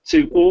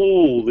 to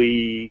all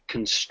the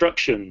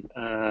construction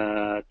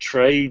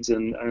trades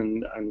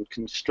and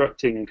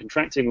constructing and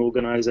contracting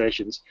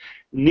organizations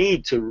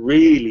need to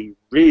really,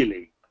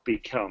 really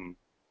become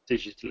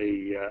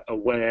digitally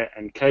aware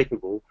and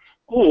capable,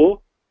 or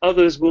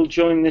others will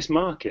join this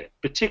market,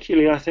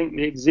 particularly, I think,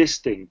 the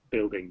existing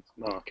building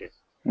market,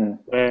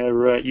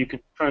 where you can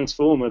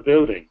transform a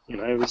building.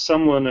 With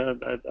someone, a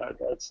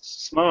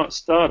smart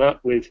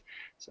startup with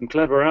some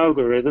clever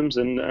algorithms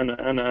and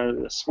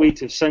a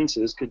suite of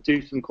sensors could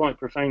do some quite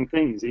profound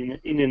things in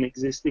an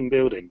existing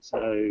building.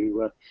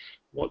 So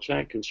watch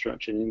out,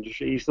 construction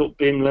industry. You thought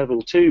BIM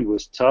level 2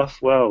 was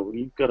tough. Well,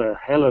 you've got a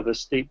hell of a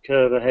steep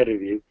curve ahead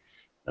of you.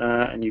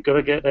 And you've got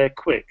to get there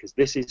quick because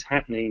this is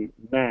happening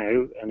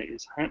now and it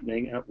is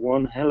happening at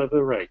one hell of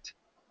a rate.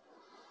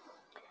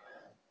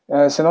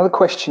 There's another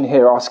question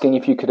here asking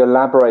if you could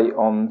elaborate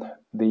on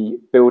the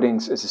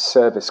buildings as a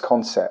service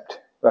concept.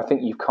 I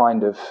think you've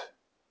kind of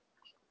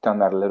done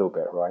that a little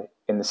bit, right?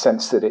 In the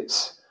sense that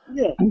it's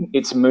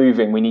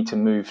moving. We need to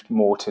move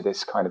more to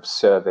this kind of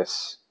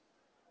service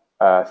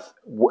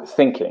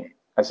thinking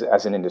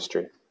as an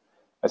industry,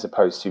 as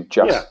opposed to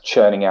just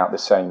churning out the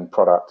same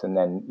product and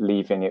then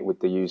leaving it with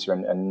the user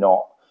and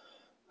not,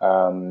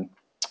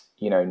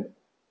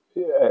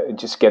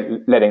 just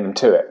letting them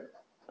to it.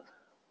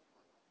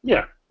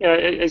 Yeah,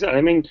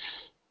 exactly.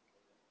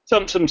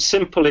 Some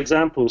simple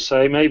examples,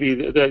 say maybe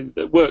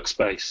the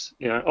workspace,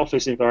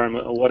 office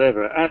environment or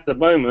whatever. At the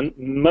moment,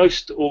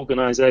 most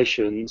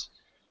organizations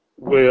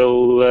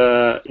will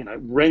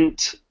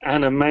rent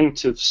an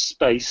amount of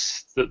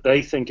space that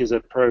they think is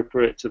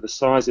appropriate to the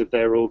size of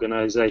their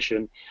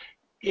organization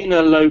in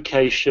a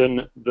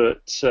location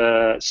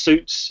that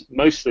suits,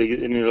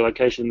 mostly in a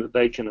location that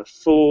they can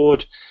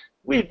afford,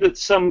 with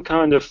some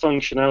kind of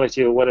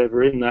functionality or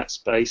whatever in that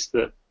space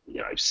that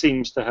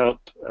seems to help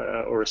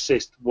or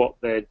assist what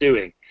they're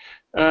doing.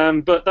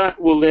 But that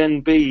will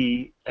then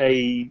be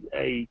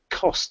a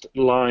cost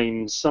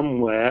line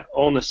somewhere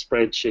on a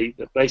spreadsheet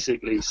that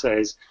basically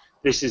says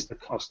this is the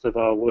cost of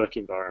our work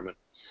environment.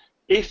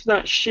 If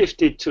that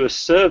shifted to a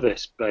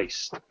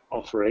service-based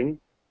offering,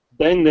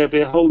 then there'll be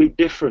a wholly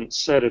different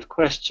set of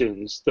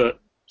questions that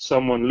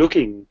someone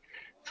looking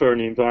for an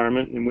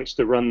environment in which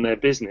to run their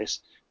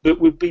business that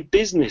would be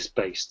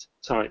business-based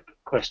type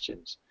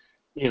questions.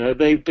 You know,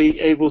 they'd be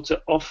able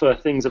to offer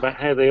things about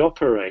how they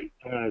operate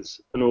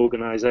as an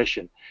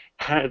organization,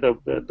 how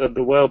the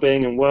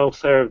well-being and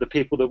welfare of the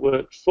people that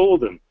work for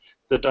them,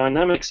 the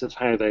dynamics of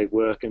how they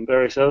work and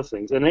various other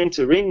things, and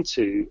enter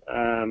into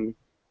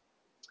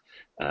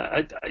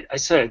I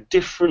say a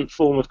different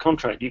form of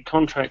contract. You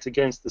contract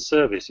against the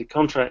service. You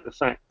contract the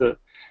fact that,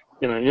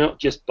 you know, you're not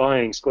just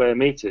buying square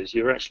meters.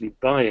 You're actually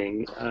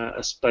buying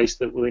a space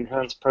that will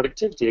enhance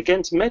productivity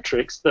against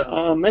metrics that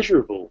are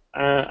measurable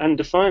and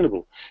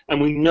definable.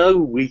 And we know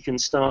we can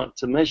start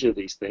to measure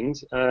these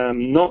things,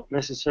 not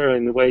necessarily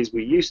in the ways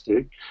we used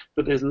to,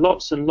 but there's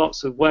lots and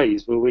lots of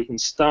ways where we can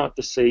start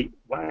to see,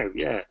 wow,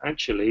 yeah,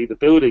 actually the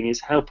building is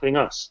helping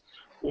us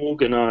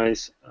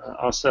organize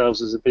ourselves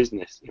as a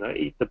business. You know,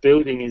 the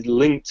building is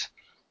linked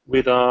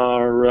with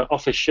our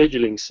office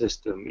scheduling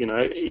system. You know,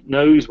 it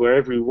knows where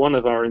every one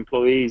of our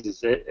employees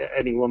is at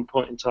any one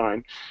point in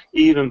time,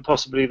 even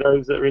possibly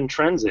those that are in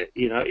transit.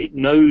 You know, it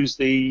knows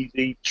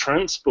the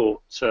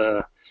transport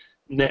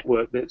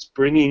network that's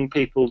bringing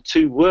people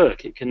to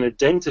work. It can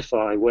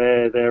identify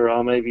where there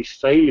are maybe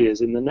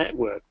failures in the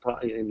network.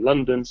 In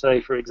London,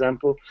 say, for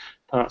example,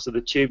 parts of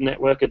the tube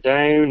network are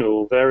down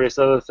or various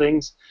other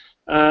things.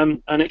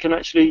 And it can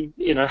actually,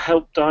 you know,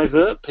 help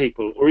divert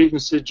people, or even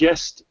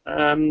suggest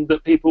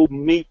that people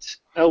meet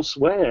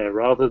elsewhere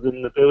rather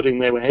than the building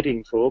they were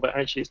heading for, but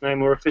actually it's now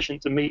more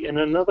efficient to meet in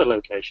another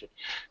location.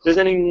 There's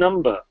any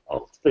number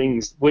of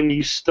things when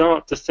you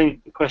start to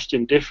think the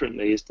question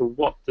differently as to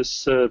what does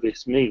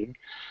service mean.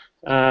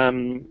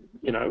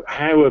 You know,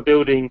 how a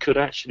building could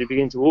actually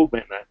begin to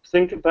augment that.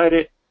 Think about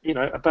it, you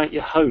know, about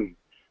your home.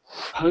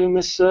 Home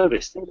as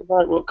service. Think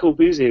about what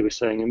Corbusier was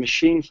saying, a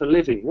machine for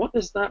living. What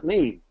does that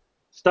mean?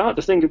 Start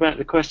to think about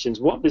the questions.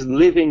 What does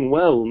living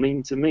well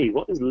mean to me?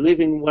 What does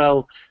living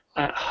well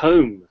at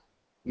home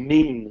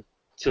mean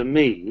to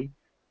me?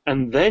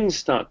 And then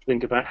start to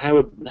think about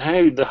how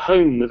the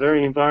home, the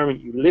very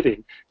environment you live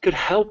in, could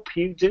help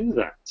you do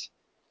that.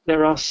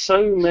 There are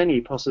so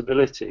many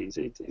possibilities.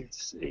 It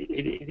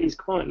is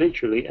quite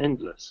literally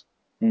endless.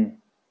 Mm.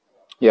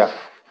 Yeah,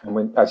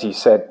 and as you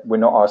said, we're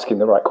not asking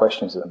the right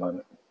questions at the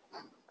moment.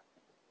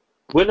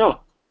 We're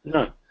not,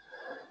 no.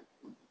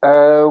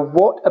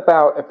 What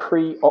about a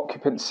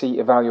pre-occupancy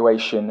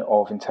evaluation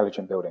of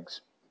intelligent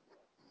buildings?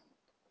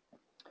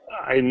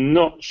 I'm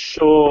not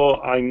sure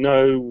I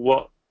know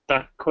what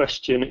that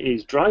question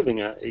is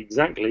driving at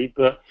exactly,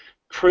 but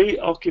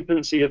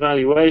pre-occupancy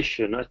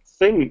evaluation, I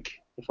think,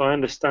 if I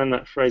understand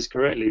that phrase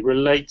correctly,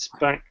 relates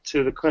back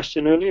to the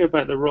question earlier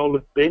about the role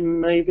of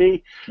BIM,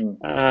 maybe,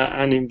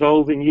 and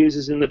involving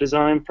users in the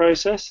design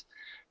process.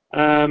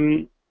 I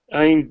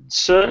mean,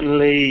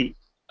 certainly,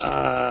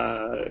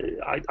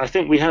 I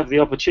think we have the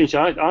opportunity.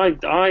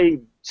 I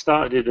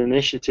started an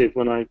initiative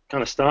when I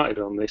kind of started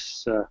on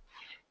this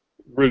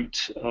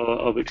route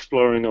of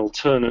exploring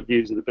alternate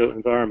views of the built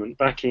environment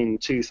back in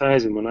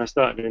 2000 when I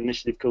started an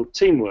initiative called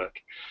Teamwork,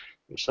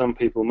 which some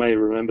people may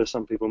remember,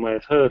 some people may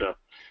have heard of.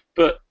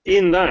 But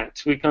in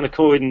that, we kind of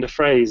coined a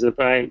phrase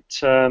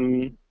about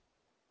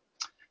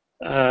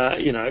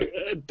you know,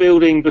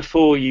 building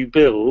before you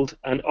build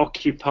and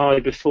occupy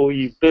before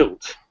you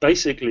built.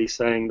 Basically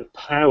saying the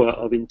power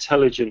of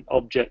intelligent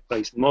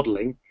object-based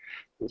modeling.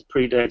 It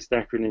predates the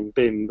acronym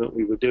BIM, but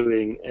we were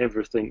doing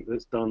everything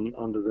that's done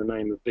under the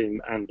name of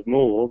BIM and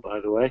more, by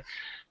the way.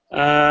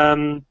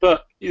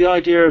 But the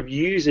idea of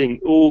using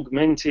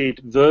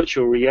augmented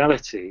virtual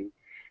reality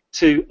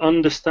to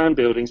understand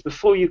buildings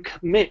before you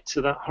commit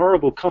to that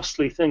horrible,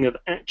 costly thing of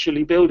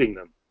actually building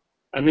them.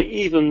 And the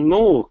even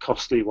more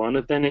costly one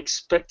of then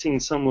expecting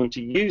someone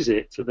to use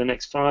it for the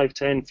next 5,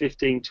 10,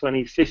 15,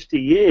 20, 50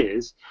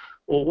 years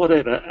or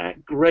whatever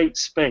at great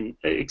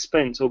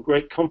expense or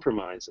great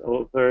compromise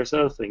or various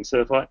other things. So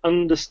if I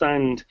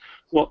understand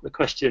what the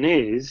question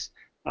is,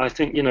 I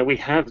think, you know, we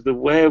have the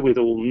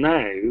wherewithal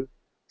now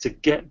to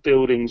get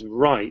buildings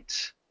right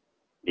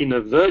in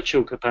a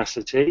virtual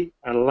capacity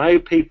and allow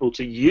people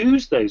to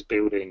use those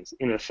buildings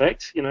in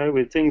effect, you know,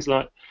 with things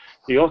like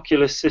the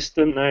Oculus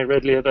system now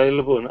readily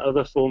available and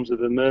other forms of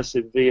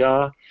immersive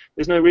VR.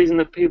 There's no reason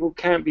that people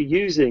can't be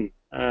using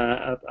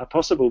a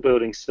possible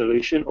building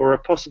solution or a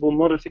possible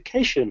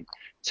modification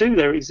to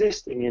their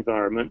existing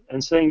environment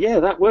and saying, yeah,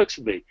 that works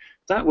for me.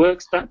 That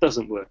works, that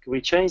doesn't work. Can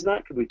we change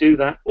that? Can we do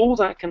that? All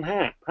that can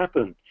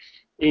happen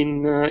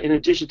in a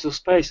digital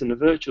space, in a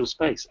virtual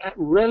space, at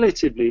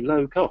relatively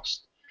low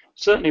cost.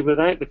 Certainly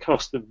without the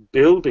cost of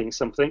building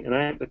something and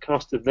without the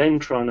cost of then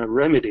trying to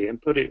remedy and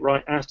put it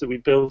right after we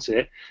built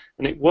it,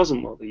 and it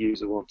wasn't what the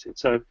user wanted.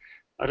 So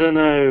I don't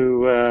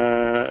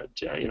know,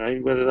 you know,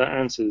 whether that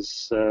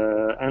answers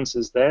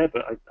there,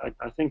 but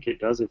I think it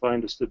does if I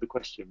understood the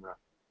question right.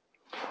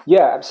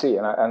 Yeah,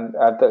 absolutely, and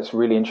that's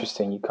really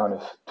interesting. You kind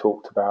of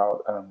talked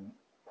about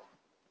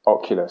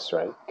Oculus,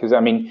 right? Because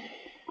I mean,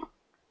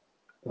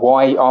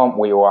 why aren't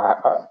we, or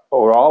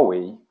are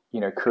we, you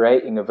know,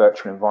 creating a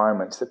virtual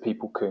environments that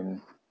people can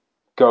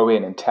go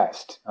in and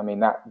test. I mean,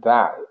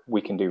 that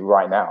we can do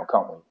right now,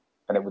 can't we?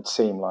 And it would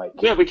seem like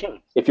Yeah, we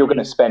can. if you're going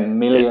to spend Yeah,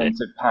 millions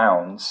of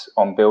pounds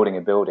on building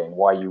a building,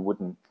 why you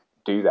wouldn't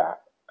do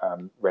that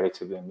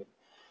relatively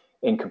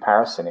in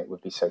comparison? It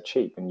would be so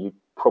cheap, and you'd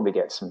probably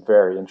get some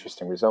very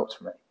interesting results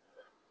from it.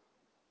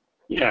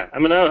 yeah. I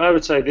mean, I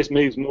would say this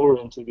moves more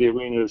into the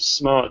arena of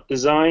smart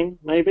design,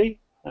 maybe.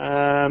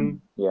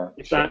 Yeah,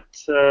 If sure.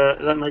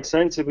 that makes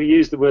sense. If we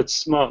use the word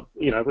smart,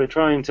 we're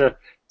trying to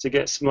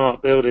get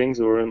smart buildings,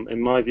 or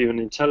in my view, an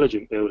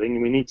intelligent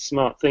building. We need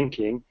smart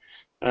thinking,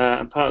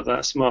 and part of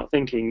that smart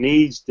thinking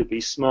needs to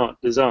be smart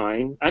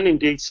design and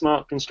indeed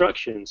smart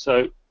construction.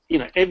 So,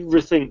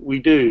 everything we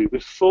do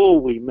before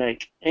we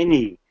make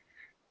any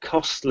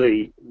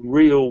costly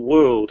real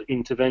world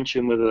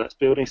intervention, whether that's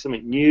building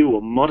something new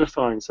or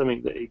modifying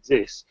something that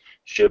exists,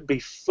 should be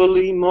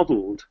fully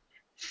modeled,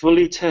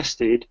 fully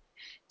tested,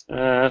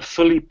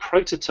 fully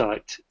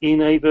prototyped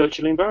in a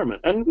virtual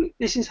environment. And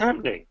this is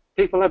happening.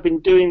 People have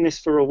been doing this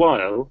for a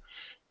while,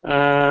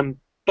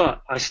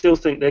 but I still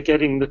think they're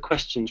getting the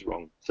questions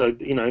wrong. So,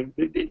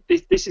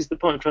 this is the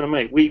point I'm trying to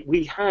make.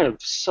 We have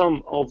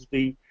some of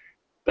the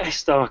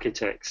best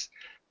architects,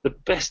 the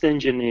best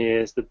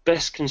engineers, the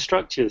best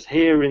constructors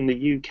here in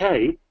the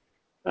UK,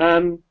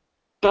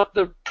 but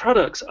the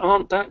products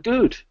aren't that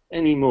good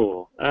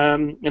anymore.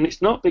 And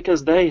it's not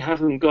because they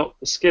haven't got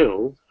the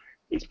skill,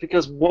 it's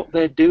because what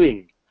they're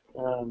doing.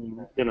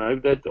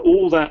 That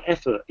all that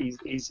effort is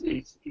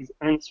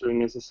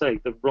answering, as I say,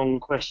 the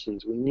wrong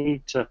questions. We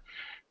need to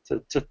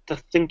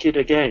think it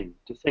again,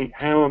 to think,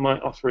 how am I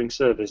offering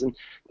service? And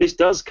this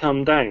does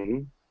come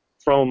down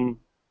from,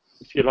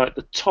 if you like,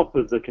 the top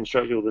of the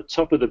construction or the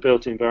top of the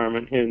built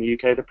environment here in the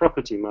UK, the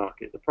property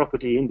market, the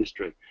property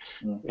industry.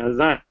 Mm.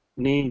 That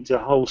needs a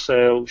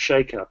wholesale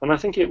shake-up, and I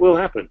think it will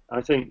happen.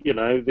 I think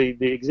the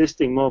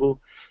existing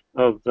model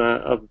of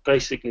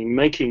basically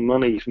making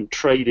money from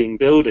trading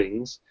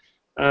buildings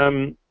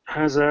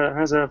has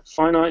a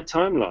finite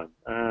timeline,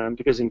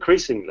 because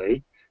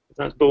increasingly, if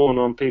that's born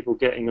on people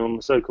getting on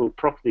the so-called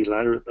property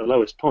ladder at the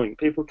lowest point,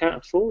 people can't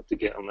afford to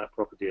get on that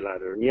property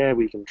ladder. And yeah,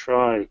 we can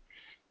try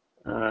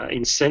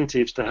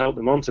incentives to help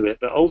them onto it,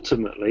 but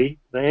ultimately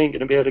they ain't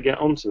going to be able to get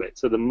onto it.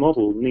 So the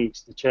model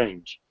needs to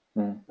change.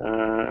 Mm.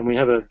 And we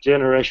have a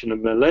generation of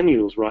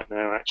millennials right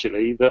now,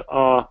 actually, that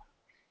are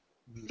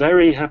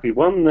very happy.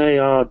 One, they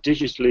are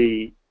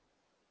digitally,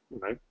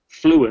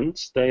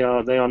 fluent. They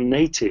are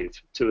native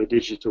to a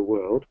digital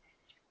world.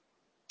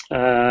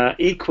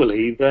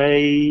 Equally,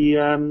 they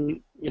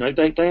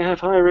have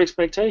higher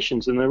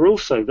expectations, and they're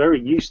also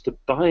very used to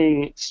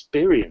buying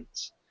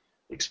experience.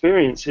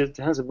 Experience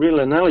has a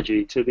real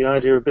analogy to the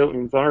idea of built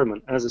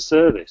environment as a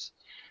service.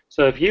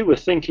 So if you were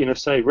thinking of,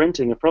 say,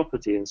 renting a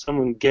property and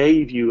someone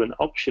gave you an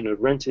option of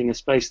renting a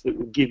space that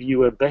would give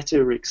you a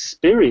better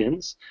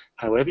experience,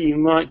 however you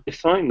might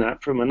define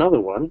that from another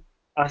one,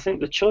 I think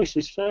the choice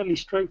is fairly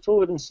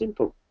straightforward and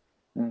simple.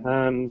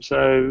 Mm.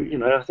 So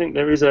I think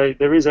there is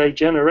a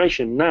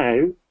generation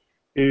now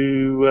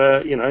who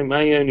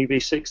may only be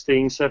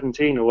 16,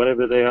 17, or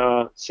whatever they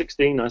are.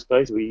 16, I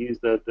suppose. We use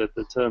the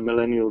term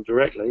millennial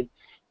directly.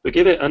 But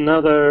give it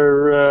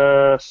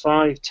another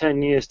 5,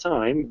 10 years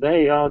time,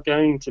 they are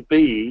going to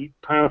be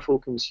powerful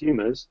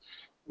consumers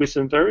with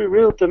some very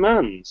real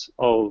demands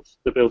of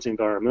the built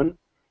environment.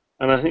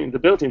 And I think the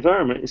built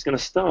environment is going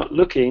to start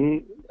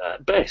looking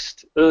at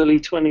best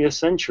early 20th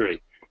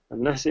century,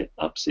 unless it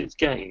ups its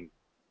game.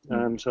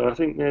 So I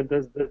think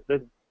there's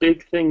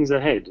big things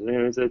ahead.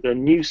 There is a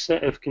new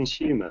set of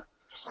consumer.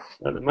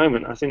 At the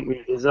moment, I think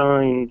we've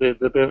designed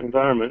the built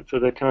environment for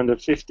the kind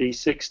of 50,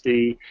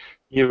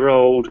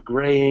 60-year-old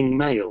greying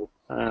male.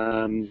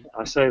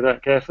 I say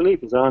that carefully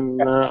because I'm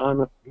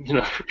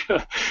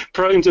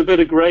prone to a bit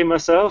of grey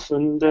myself,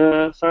 and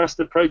fast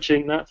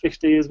approaching that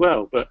 50 as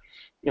well. But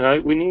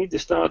we need to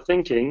start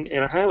thinking,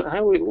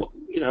 how we,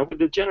 with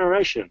the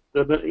generation,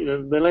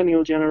 the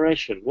millennial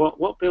generation,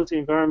 what built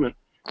environment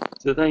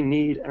do they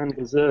need and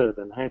deserve,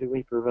 and how do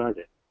we provide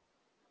it?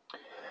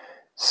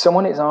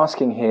 Someone is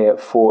asking here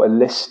for a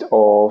list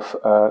of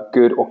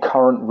good or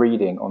current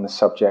reading on the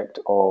subject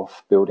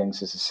of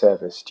buildings as a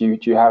service. Do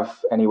you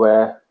have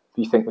anywhere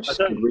you think which I is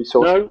a good don't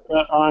resource?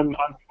 know.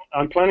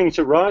 I'm planning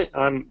to write.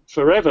 I'm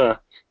forever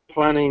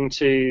planning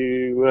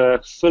to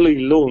fully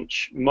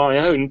launch my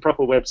own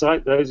proper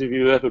website. Those of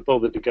you who ever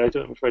bothered to go to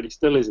it, I'm afraid it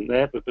still isn't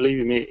there, but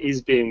believe me, it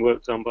is being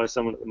worked on by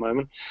someone at the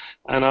moment.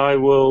 And I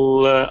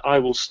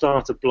will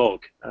start a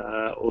blog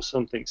or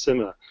something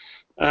similar.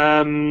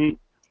 I'm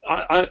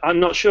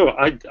not sure.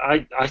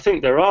 I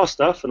think there are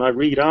stuff, and I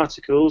read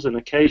articles and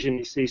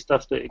occasionally see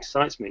stuff that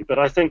excites me. But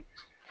I think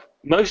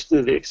most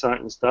of the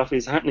exciting stuff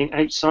is happening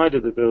outside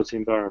of the built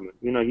environment.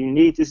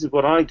 This is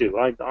what I do.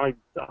 I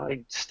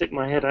stick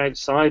my head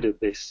outside of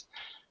this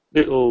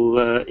little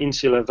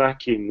insular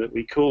vacuum that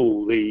we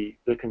call the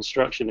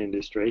construction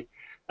industry,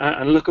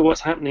 and look at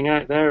what's happening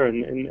out there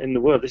in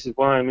the world. This is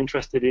why I'm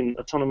interested in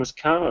autonomous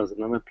cars,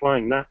 and I'm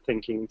applying that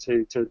thinking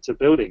to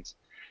buildings.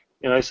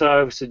 So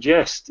I would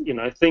suggest,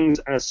 things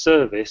as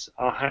service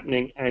are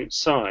happening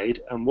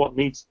outside, and what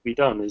needs to be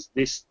done is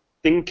this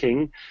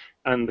thinking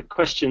and the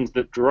questions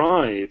that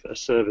drive a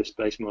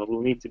service-based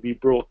model need to be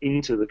brought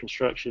into the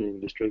construction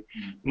industry.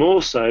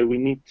 More so, we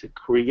need to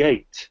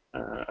create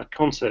a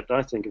concept,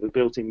 I think, of a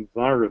built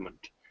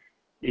environment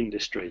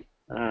industry,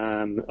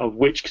 of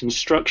which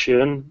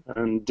construction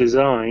and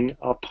design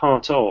are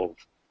part of,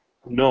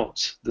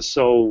 not the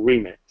sole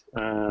remit.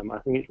 I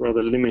think it's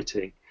rather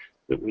limiting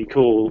that we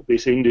call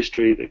this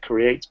industry that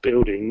creates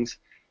buildings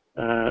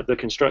the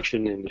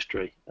construction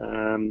industry.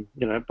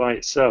 By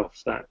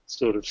itself, that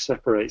sort of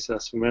separates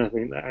us from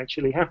anything that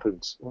actually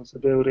happens once the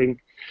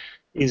building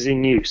is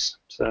in use.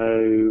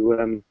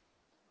 So,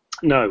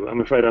 no,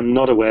 I'm afraid I'm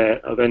not aware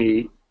of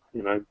any,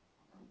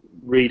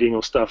 reading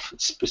or stuff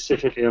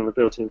specifically on the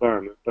built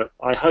environment, but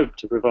I hope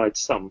to provide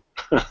some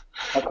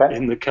Okay,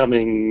 in the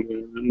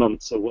coming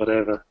months or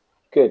whatever.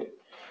 good.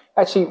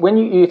 Actually, when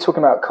you're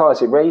talking about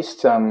cars, it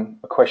raised a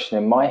question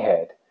in my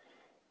head.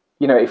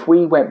 If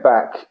we went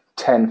back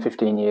 10,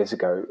 15 years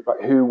ago,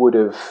 like, who would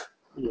have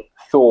Yeah.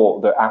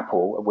 thought that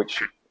Apple,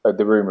 which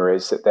the rumor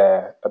is that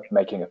they're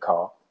making a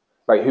car,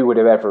 like who would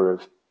have ever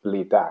have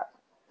believed that?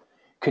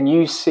 Can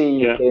you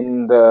see Yeah.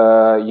 in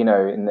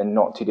the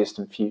not too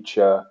distant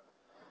future,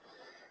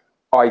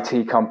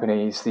 IT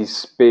companies,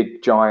 these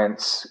big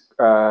giants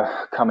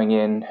coming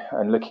in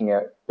and looking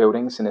at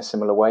buildings in a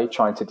similar way,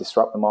 trying to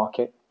disrupt the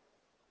market?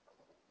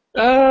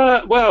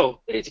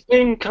 Well, it's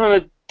been kind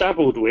of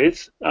dabbled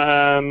with,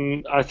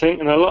 I think,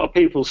 and a lot of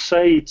people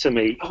say to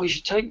me, "Oh, you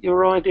should take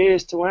your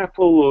ideas to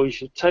Apple, or you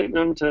should take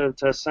them to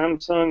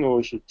Samsung, or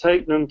you should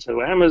take them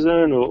to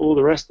Amazon, or all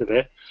the rest of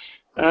it."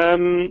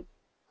 Um,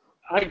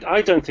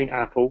 I don't think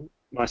Apple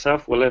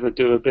myself will ever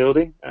do a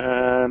building.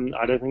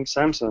 I don't think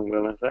Samsung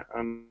will. In fact,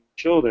 I'm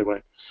sure they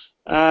won't.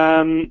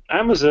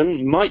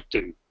 Amazon might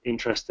do,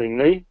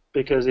 interestingly,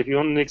 because if you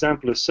want an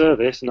example of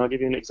service, and I'll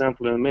give you an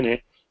example in a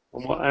minute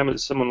on what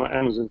someone like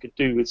Amazon could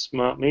do with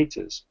smart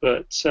meters.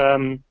 But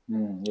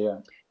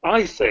Yeah.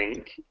 I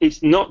think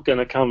it's not going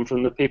to come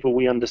from the people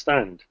we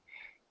understand.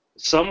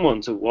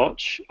 Someone to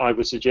watch, I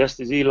would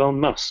suggest, is Elon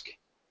Musk.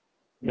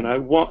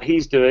 What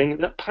he's doing,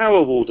 that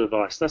Powerwall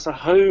device, that's a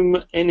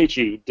home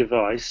energy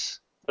device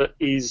that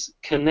is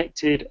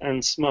connected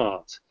and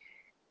smart.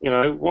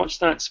 Watch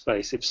that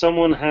space. If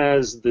someone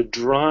has the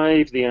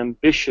drive, the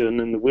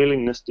ambition, and the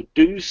willingness to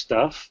do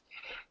stuff,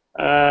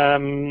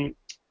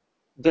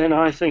 then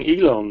I think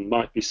Elon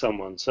might be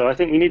someone. So I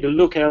think we need to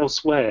look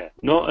elsewhere,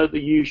 not at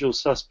the usual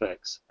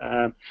suspects.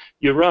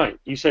 You're right.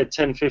 You said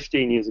 10,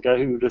 15 years ago,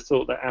 who would have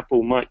thought that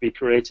Apple might be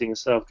creating a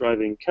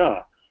self-driving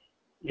car?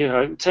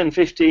 10,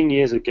 15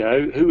 years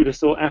ago, who would have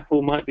thought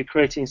Apple might be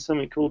creating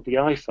something called the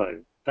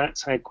iPhone?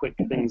 That's how quick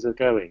things are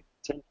going.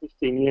 10,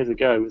 15 years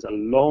ago was a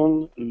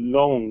long,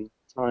 long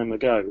time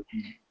ago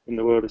in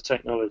the world of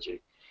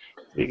technology.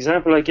 The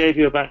example I gave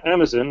you about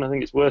Amazon, I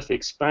think it's worth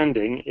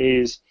expanding,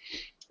 is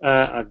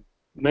I've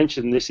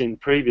mentioned this in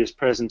previous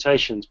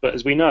presentations, but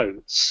as we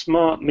know,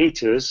 smart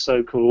meters,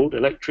 so-called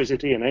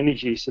electricity and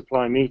energy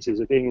supply meters,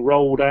 are being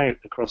rolled out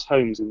across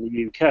homes in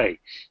the UK.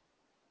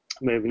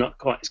 Maybe not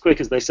quite as quick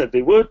as they said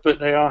they would, but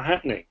they are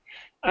happening.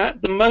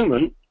 At the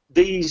moment,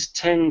 these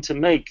tend to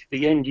make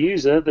the end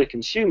user, the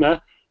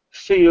consumer,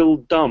 feel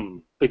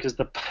dumb because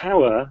the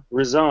power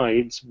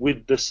resides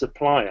with the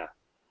supplier.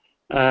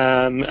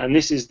 And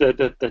this is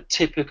the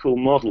typical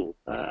model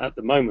at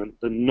the moment,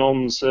 the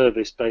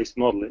non-service-based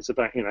model. It's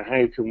about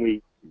how can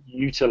we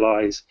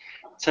utilize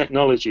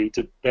technology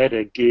to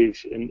better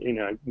give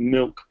and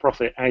milk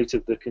profit out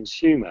of the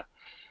consumer.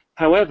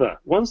 However,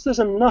 once there's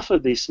enough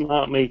of these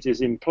smart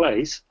meters in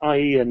place,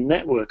 i.e. a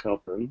network of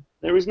them,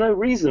 there is no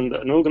reason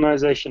that an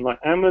organization like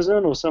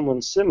Amazon or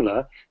someone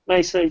similar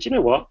may say, do you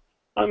know what,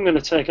 I'm going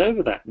to take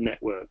over that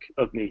network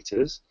of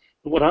meters.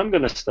 And what I'm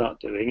going to start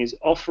doing is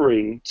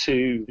offering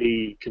to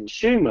the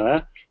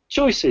consumer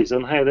choices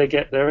on how they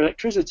get their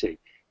electricity.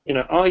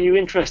 Are you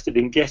interested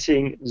in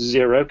getting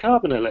zero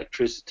carbon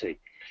electricity?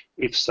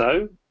 If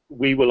so,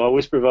 we will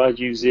always provide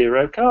you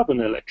zero carbon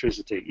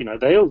electricity.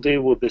 They'll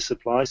deal with the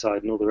supply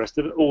side and all the rest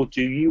of it. Or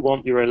do you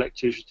want your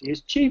electricity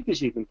as cheap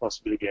as you can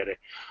possibly get it?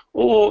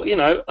 Or,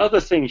 other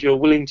things you're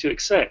willing to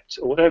accept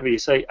or whatever. You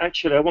say,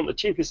 actually, I want the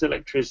cheapest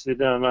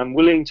electricity and I'm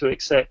willing to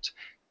accept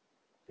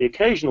the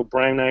occasional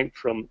brownout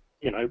from,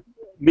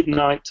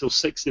 midnight till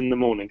 6 in the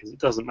morning because it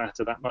doesn't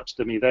matter that much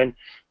to me then.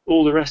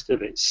 All the rest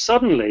of it.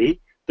 Suddenly,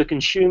 the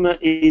consumer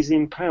is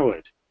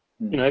empowered.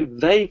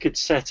 They could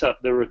set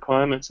up the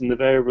requirements and the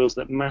variables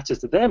that matter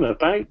to them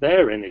about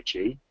their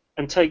energy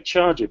and take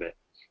charge of it.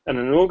 And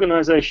an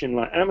organization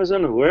like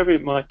Amazon or whoever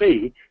it might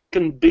be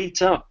can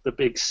beat up the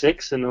big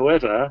six and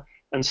whoever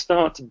and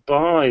start to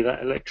buy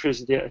that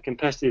electricity at a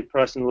competitive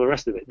price and all the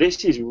rest of it.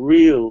 This is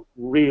real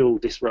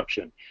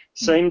disruption.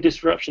 Same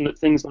disruption that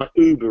things like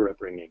Uber are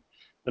bringing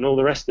and all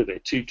the rest of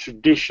it to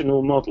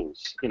traditional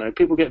models.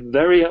 People get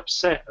very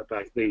upset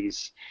about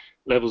these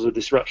levels of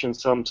disruption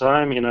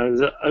sometime.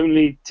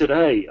 Only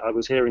today I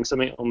was hearing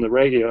something on the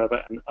radio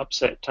about an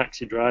upset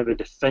taxi driver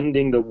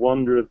defending the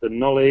wonder of the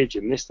knowledge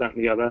and this, that,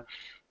 and the other,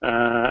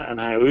 and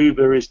how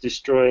Uber is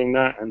destroying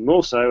that, and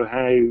more so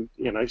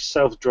how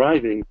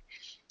self-driving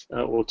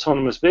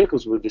autonomous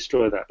vehicles will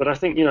destroy that. But I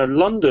think,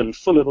 London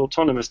full of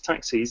autonomous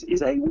taxis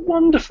is a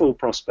wonderful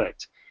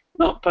prospect.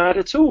 Not bad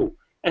at all.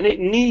 And it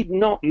need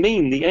not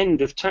mean the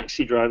end of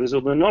taxi drivers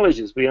or the knowledge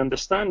as we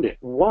understand it.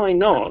 Why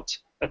not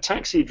a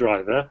taxi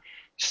driver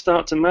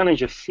start to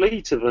manage a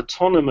fleet of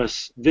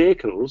autonomous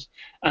vehicles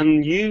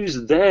and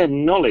use their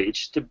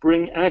knowledge to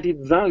bring added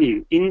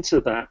value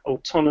into that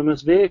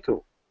autonomous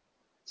vehicle?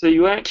 So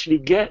you actually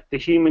get the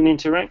human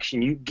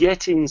interaction. You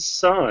get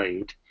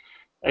inside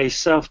a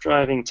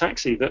self-driving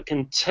taxi that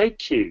can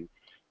take you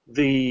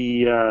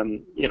the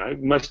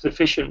most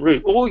efficient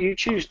route, or you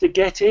choose to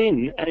get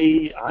in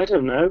a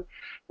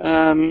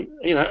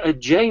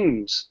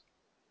James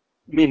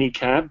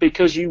minicab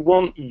because you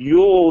want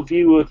your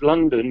view of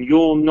London,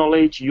 your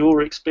knowledge,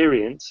 your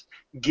experience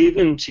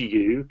given to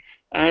you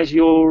as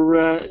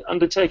you're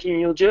undertaking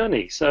your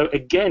journey. So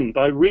again,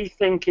 by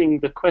rethinking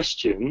the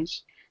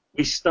questions,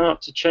 we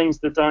start to change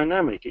the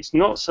dynamic. It's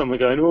not someone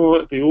going, oh,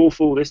 it'd be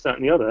awful, this, that,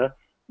 and the other.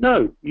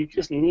 No, you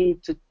just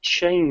need to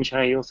change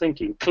how you're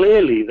thinking.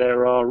 Clearly,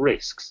 there are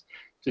risks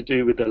to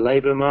do with the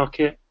labour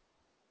market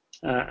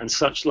and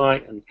such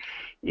like, and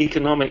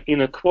economic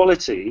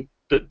inequality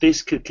that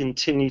this could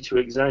continue to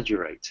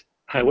exaggerate.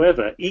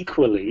 However,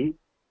 equally,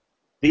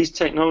 these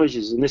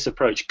technologies and this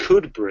approach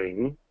could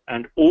bring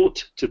and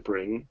ought to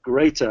bring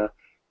greater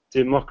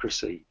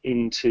democracy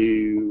into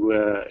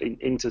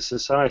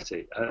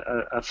society,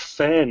 a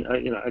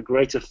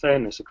greater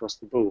fairness across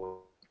the board.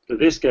 So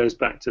this goes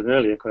back to an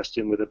earlier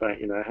question about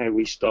how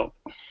we stop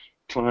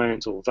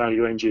clients or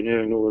value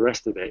engineering and all the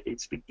rest of it.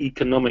 It's the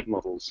economic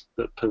models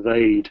that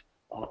pervade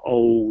our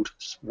old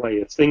way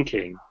of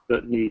thinking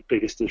that need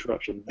biggest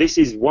disruption. This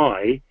is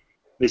why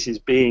this is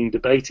being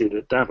debated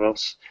at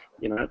Davos,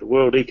 at the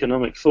World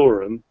Economic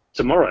Forum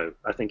tomorrow.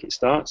 I think it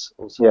starts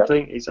or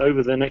something. Yeah. It's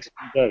over the next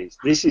few days.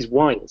 This is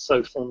why it's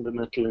so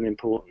fundamental and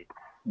important.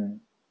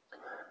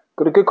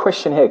 Got a good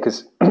question here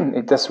because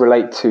it does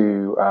relate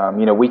to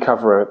we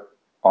cover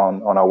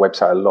on our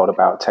website a lot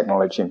about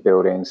technology in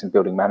buildings and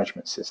building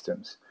management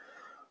systems.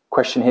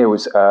 Question here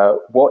was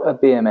what are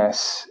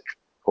BMS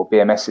or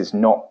BMS is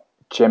not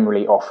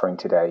generally offering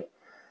today?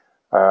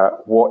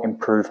 What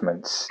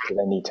improvements do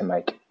they need to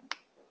make?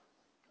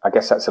 I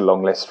guess that's a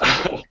long list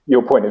from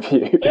your point of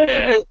view.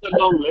 It's a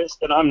long list,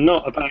 and I'm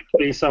not about to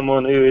be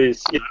someone who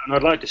is, and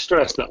I'd like to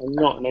stress that I'm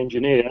not an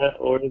engineer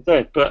or a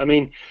vet, but I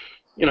mean,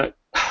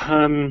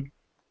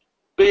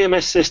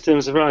 BMS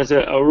systems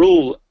are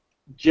all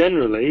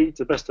generally,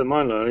 to the best of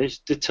my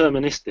knowledge,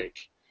 deterministic.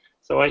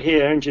 So I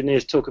hear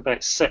engineers talk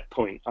about set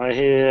point. I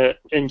hear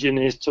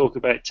engineers talk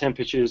about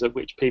temperatures at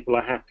which people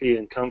are happy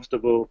and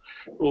comfortable,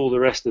 all the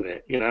rest of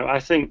it. I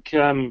think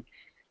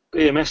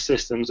BMS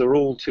systems are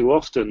all too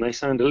often, they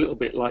sound a little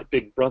bit like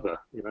Big Brother.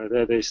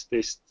 They're this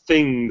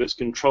thing that's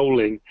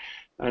controlling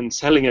and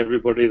telling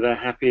everybody they're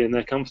happy and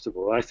they're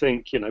comfortable. I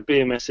think,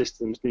 BMS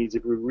systems need to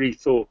be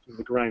rethought from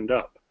the ground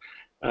up.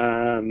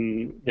 As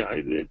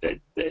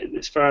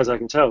far as I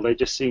can tell, they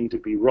just seem to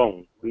be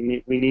wrong.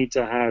 We need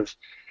to have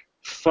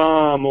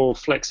far more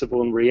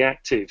flexible and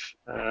reactive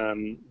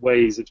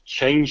ways of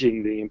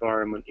changing the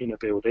environment in a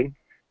building.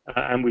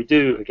 And we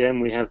do, again,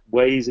 we have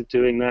ways of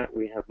doing that.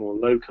 We have more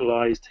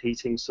localized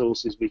heating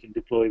sources we can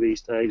deploy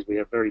these days. We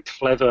have very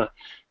clever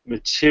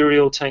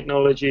material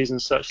technologies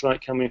and such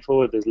like coming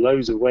forward. There's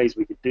loads of ways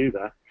we could do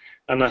that.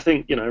 And I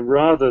think,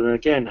 rather than,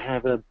 again,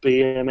 have a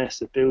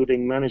BMS, a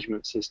building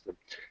management system,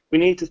 we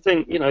need to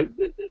think,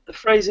 the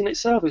phrase in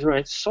itself is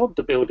right, sod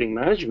the building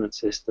management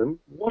system.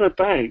 What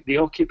about the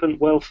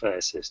occupant welfare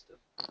system?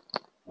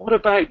 What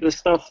about the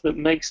stuff that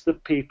makes the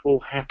people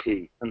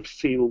happy and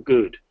feel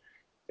good?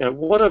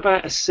 What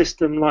about a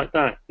system like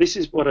that? This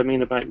is what I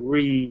mean about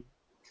rephrasing,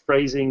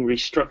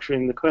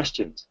 restructuring the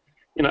questions.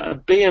 A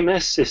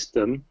BMS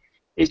system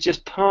is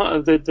just part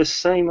of the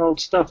same old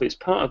stuff. It's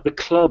part of the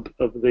club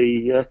of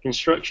the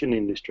construction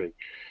industry,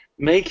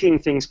 making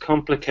things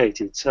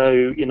complicated.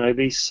 So,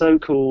 these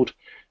so-called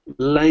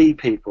lay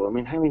people, I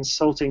mean, how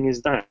insulting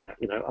is that,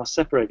 are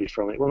separated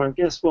from it. Well, and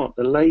guess what?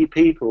 The lay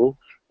people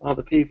are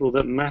the people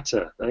that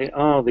matter. They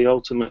are the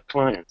ultimate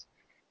client.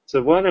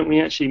 So why don't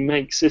we actually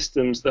make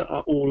systems that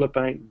are all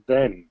about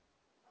them?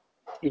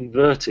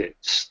 Invert it.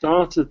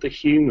 Start at the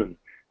human,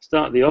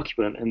 start at the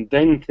occupant, and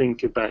then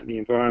think about the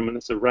environment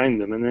that's around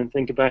them, and then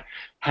think about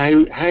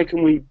how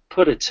can we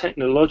put a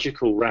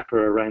technological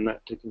wrapper around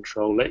that to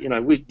control it.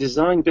 We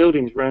design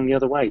buildings around the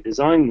other way,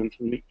 design them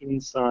from the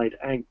inside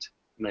out,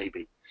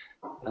 maybe,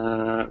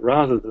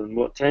 rather than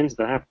what tends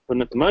to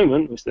happen at the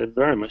moment, which they're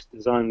very much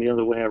designed the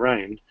other way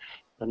around.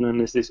 And then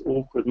there's this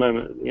awkward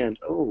moment at the end.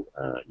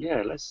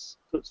 Let's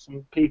put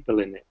some people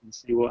in it and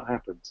see what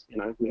happens.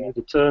 We need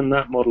to turn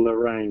that model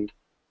around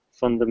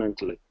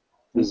fundamentally.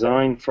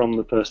 Design from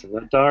the person.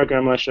 That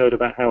diagram I showed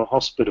about how a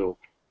hospital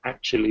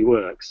actually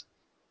works,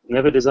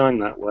 never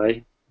designed that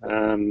way,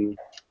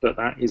 but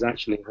that is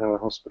actually how a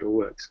hospital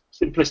works.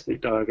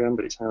 Simplistic diagram,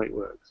 but it's how it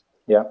works.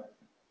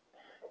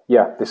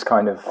 Yeah, this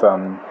kind of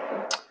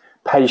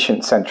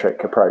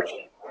patient-centric approach.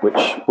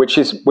 which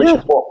is what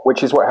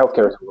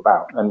healthcare is all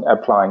about, and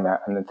applying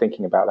that and then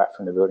thinking about that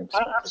from the building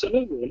perspective.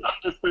 Absolutely, and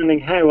understanding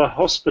how a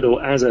hospital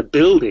as a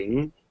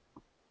building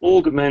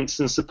augments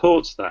and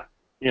supports that.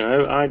 You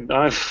know,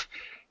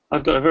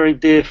 I've got a very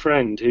dear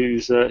friend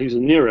who's a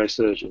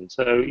neurosurgeon,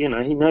 so you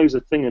know he knows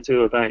a thing or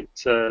two about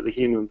the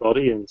human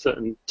body and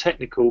certain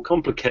technical,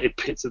 complicated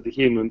bits of the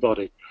human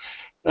body.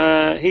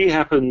 He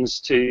happens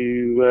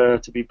to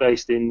be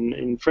based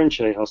in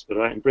Frenchay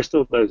Hospital out in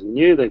Bristol. Those are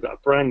new. They've got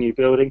a brand new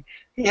building.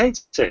 He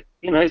hates it.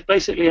 You know, it's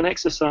basically an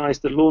exercise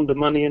to launder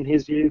money in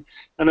his view,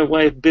 and a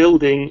way of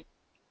building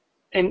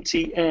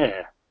empty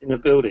air in a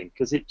building,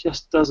 because it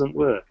just doesn't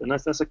work. And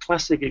that's a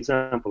classic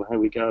example of how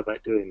we go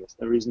about doing this.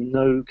 There is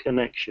no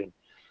connection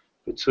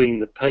between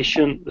the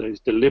patient who's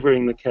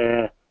delivering the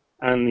care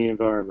and the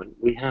environment.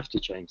 We have to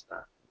change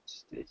that.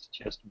 It's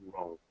just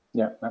wrong.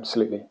 Yeah,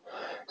 absolutely.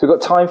 So we've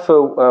got time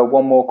for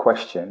one more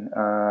question.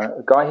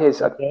 A guy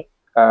here's, okay.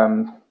 I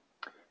think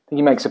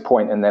he makes a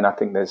point, and then I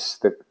think there's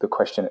the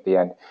question at the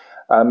end.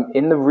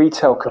 In the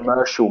retail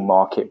commercial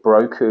market,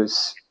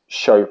 brokers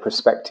show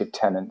prospective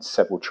tenants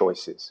several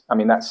choices. I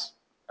mean, that's,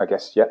 I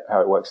guess,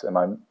 how it works at the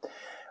moment.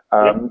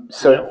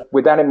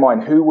 With that in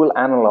mind, who will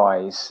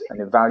analyze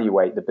and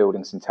evaluate the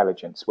building's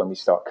intelligence when we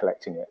start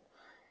collecting it?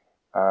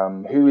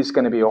 Who is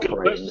going to be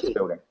operating this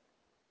building?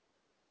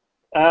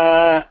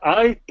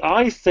 I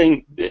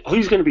think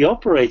who's going to be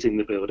operating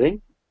the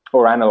building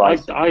or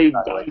analysing? I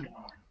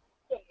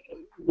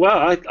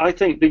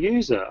think the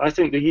user. I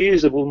think the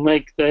user will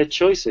make their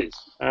choices.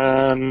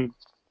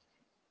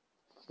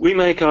 We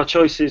make our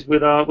choices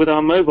with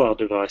our mobile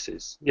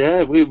devices.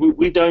 Yeah,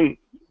 we don't.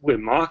 We're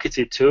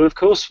marketed to, of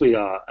course we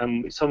are,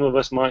 and some of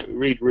us might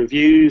read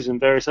reviews and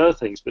various other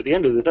things. But at the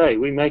end of the day,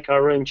 we make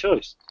our own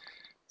choice.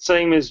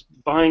 Same as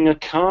buying a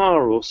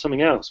car or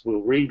something else.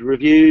 We'll read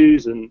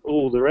reviews and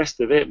all the rest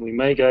of it. We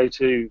may go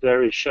to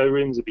various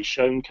showrooms and be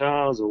shown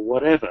cars or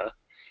whatever.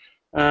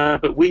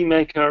 But we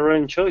make our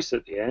own choice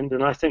at the end,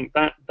 and I think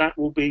that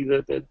will be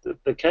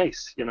the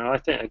case. You know, I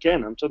think,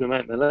 again, I'm talking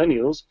about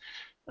millennials.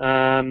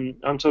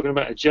 I'm talking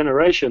about a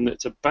generation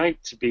that's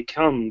about to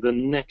become the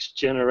next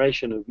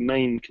generation of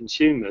main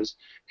consumers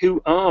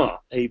who are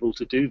able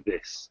to do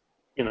this.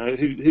 You know,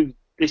 who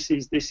this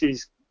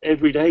is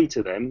every day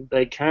to them.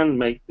 They can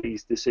make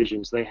these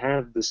decisions. They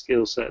have the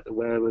skill set, the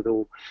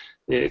wherewithal,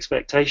 the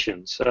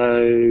expectation.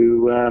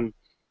 So,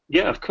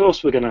 of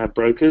course we're going to have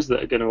brokers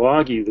that are going to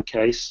argue the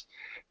case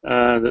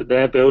that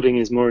their building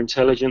is more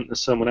intelligent than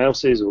someone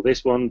else's, or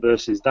this one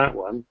versus that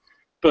one.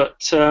 But,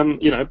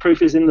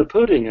 proof is in the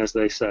pudding, as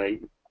they say.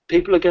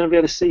 People are going to be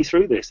able to see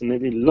through this, and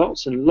there'll be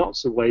lots and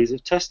lots of ways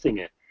of testing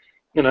it.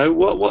 You know,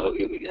 what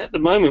at the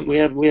moment we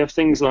have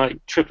things like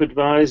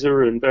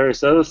TripAdvisor and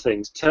various other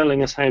things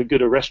telling us how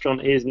good a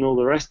restaurant is and all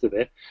the rest of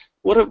it.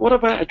 What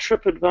about a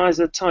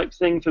TripAdvisor type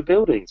thing for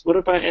buildings? What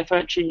about if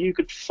actually you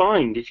could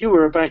find, if you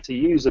were about to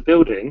use a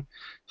building,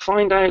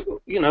 find out,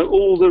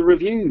 all the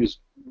reviews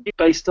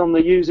based on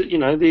the user,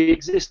 the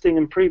existing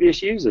and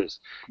previous users.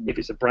 If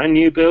it's a brand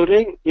new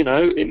building,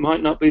 it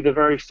might not be the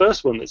very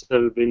first one that's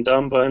ever been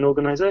done by an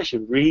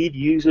organization. Read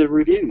user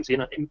reviews,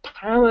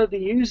 empower the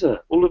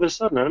user all of a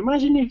sudden. And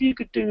imagine if you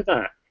could do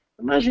that.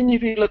 Imagine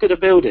if you look at a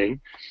building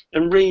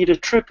and read a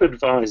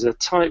TripAdvisor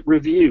type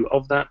review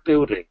of that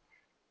building.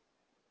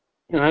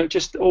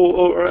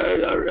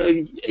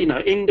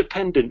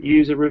 Independent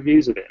user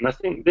reviews of it. And I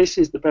think this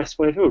is the best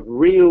way forward.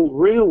 Real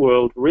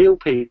world, real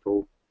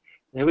people.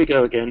 There we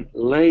go again,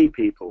 lay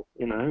people,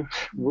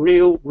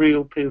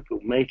 real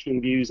people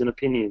making views and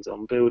opinions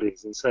on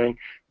buildings and saying,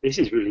 this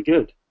is really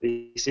good,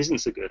 this isn't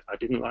so good, I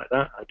didn't like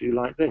that, I do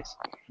like this.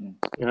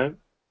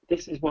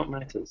 This is what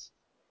matters.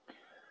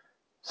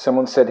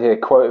 Someone said here,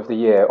 quote of the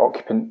year,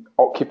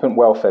 occupant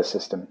welfare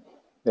system.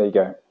 There you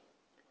go.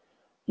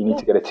 You need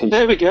to get a t-shirt.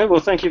 There we go, well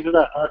thank you for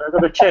that. I've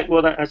got to check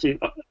what that actually,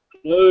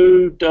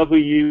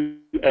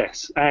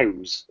 OWS,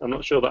 OWS. I'm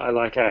not sure that I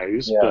like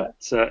OWS, but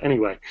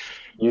anyway.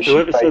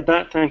 Whoever said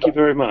that, thank you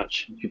very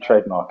much. You should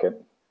trademark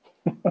it.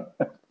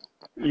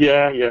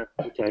 Yeah,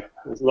 okay.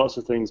 There's lots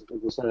of things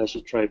people say I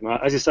should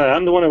trademark. As you say,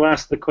 I'm the one who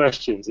asked the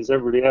questions. It's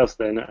everybody else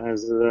then that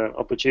has the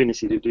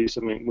opportunity to do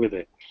something with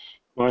it.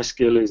 My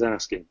skill is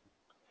asking,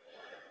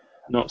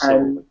 not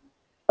solving.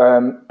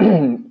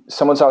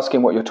 Someone's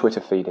asking what your Twitter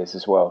feed is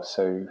as well,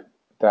 so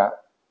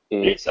that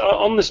is... It's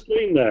on the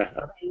screen there.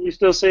 You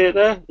still see it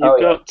there?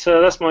 You've got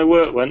that's my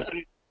work one.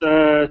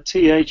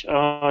 THRUTL.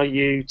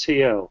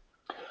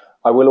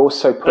 I will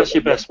also put... That's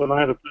your best one.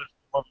 I have a personal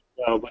one as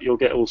well, but you'll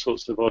get all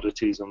sorts of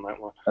oddities on that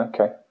one.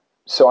 Okay.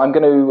 So I'm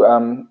going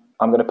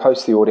to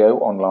post the audio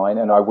online,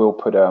 and I will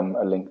put a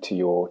link to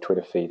your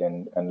Twitter feed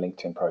and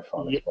LinkedIn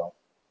profile as well.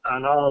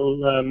 And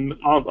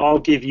I'll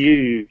give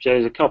you,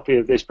 James, a copy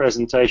of this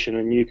presentation,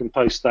 and you can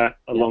post that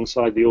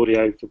alongside the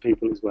audio for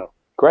people as well.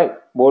 Great.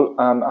 Well,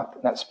 I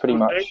think that's pretty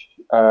much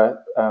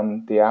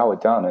the hour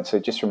done, and so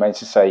it just remains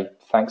to say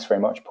thanks very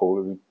much,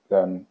 Paul.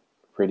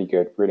 Really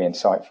good, really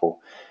insightful.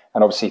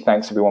 And obviously,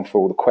 thanks everyone for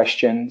all the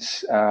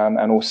questions,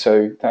 and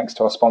also thanks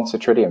to our sponsor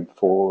Tridium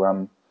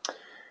for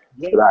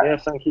that. Yeah,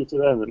 thank you to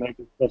them that make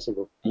it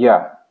possible.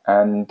 Yeah,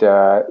 And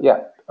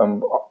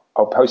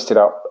I'll post it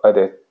up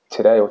either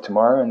today or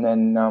tomorrow. And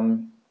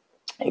then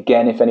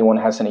again, if anyone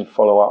has any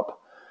follow-up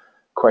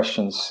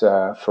questions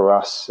for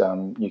us,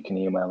 you can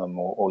email them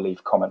or leave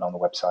a comment on the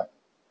website.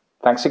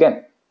 Thanks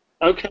again.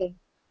 Okay.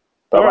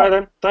 Bye-bye. All right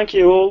then. Thank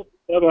you all.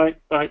 Bye-bye.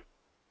 Bye.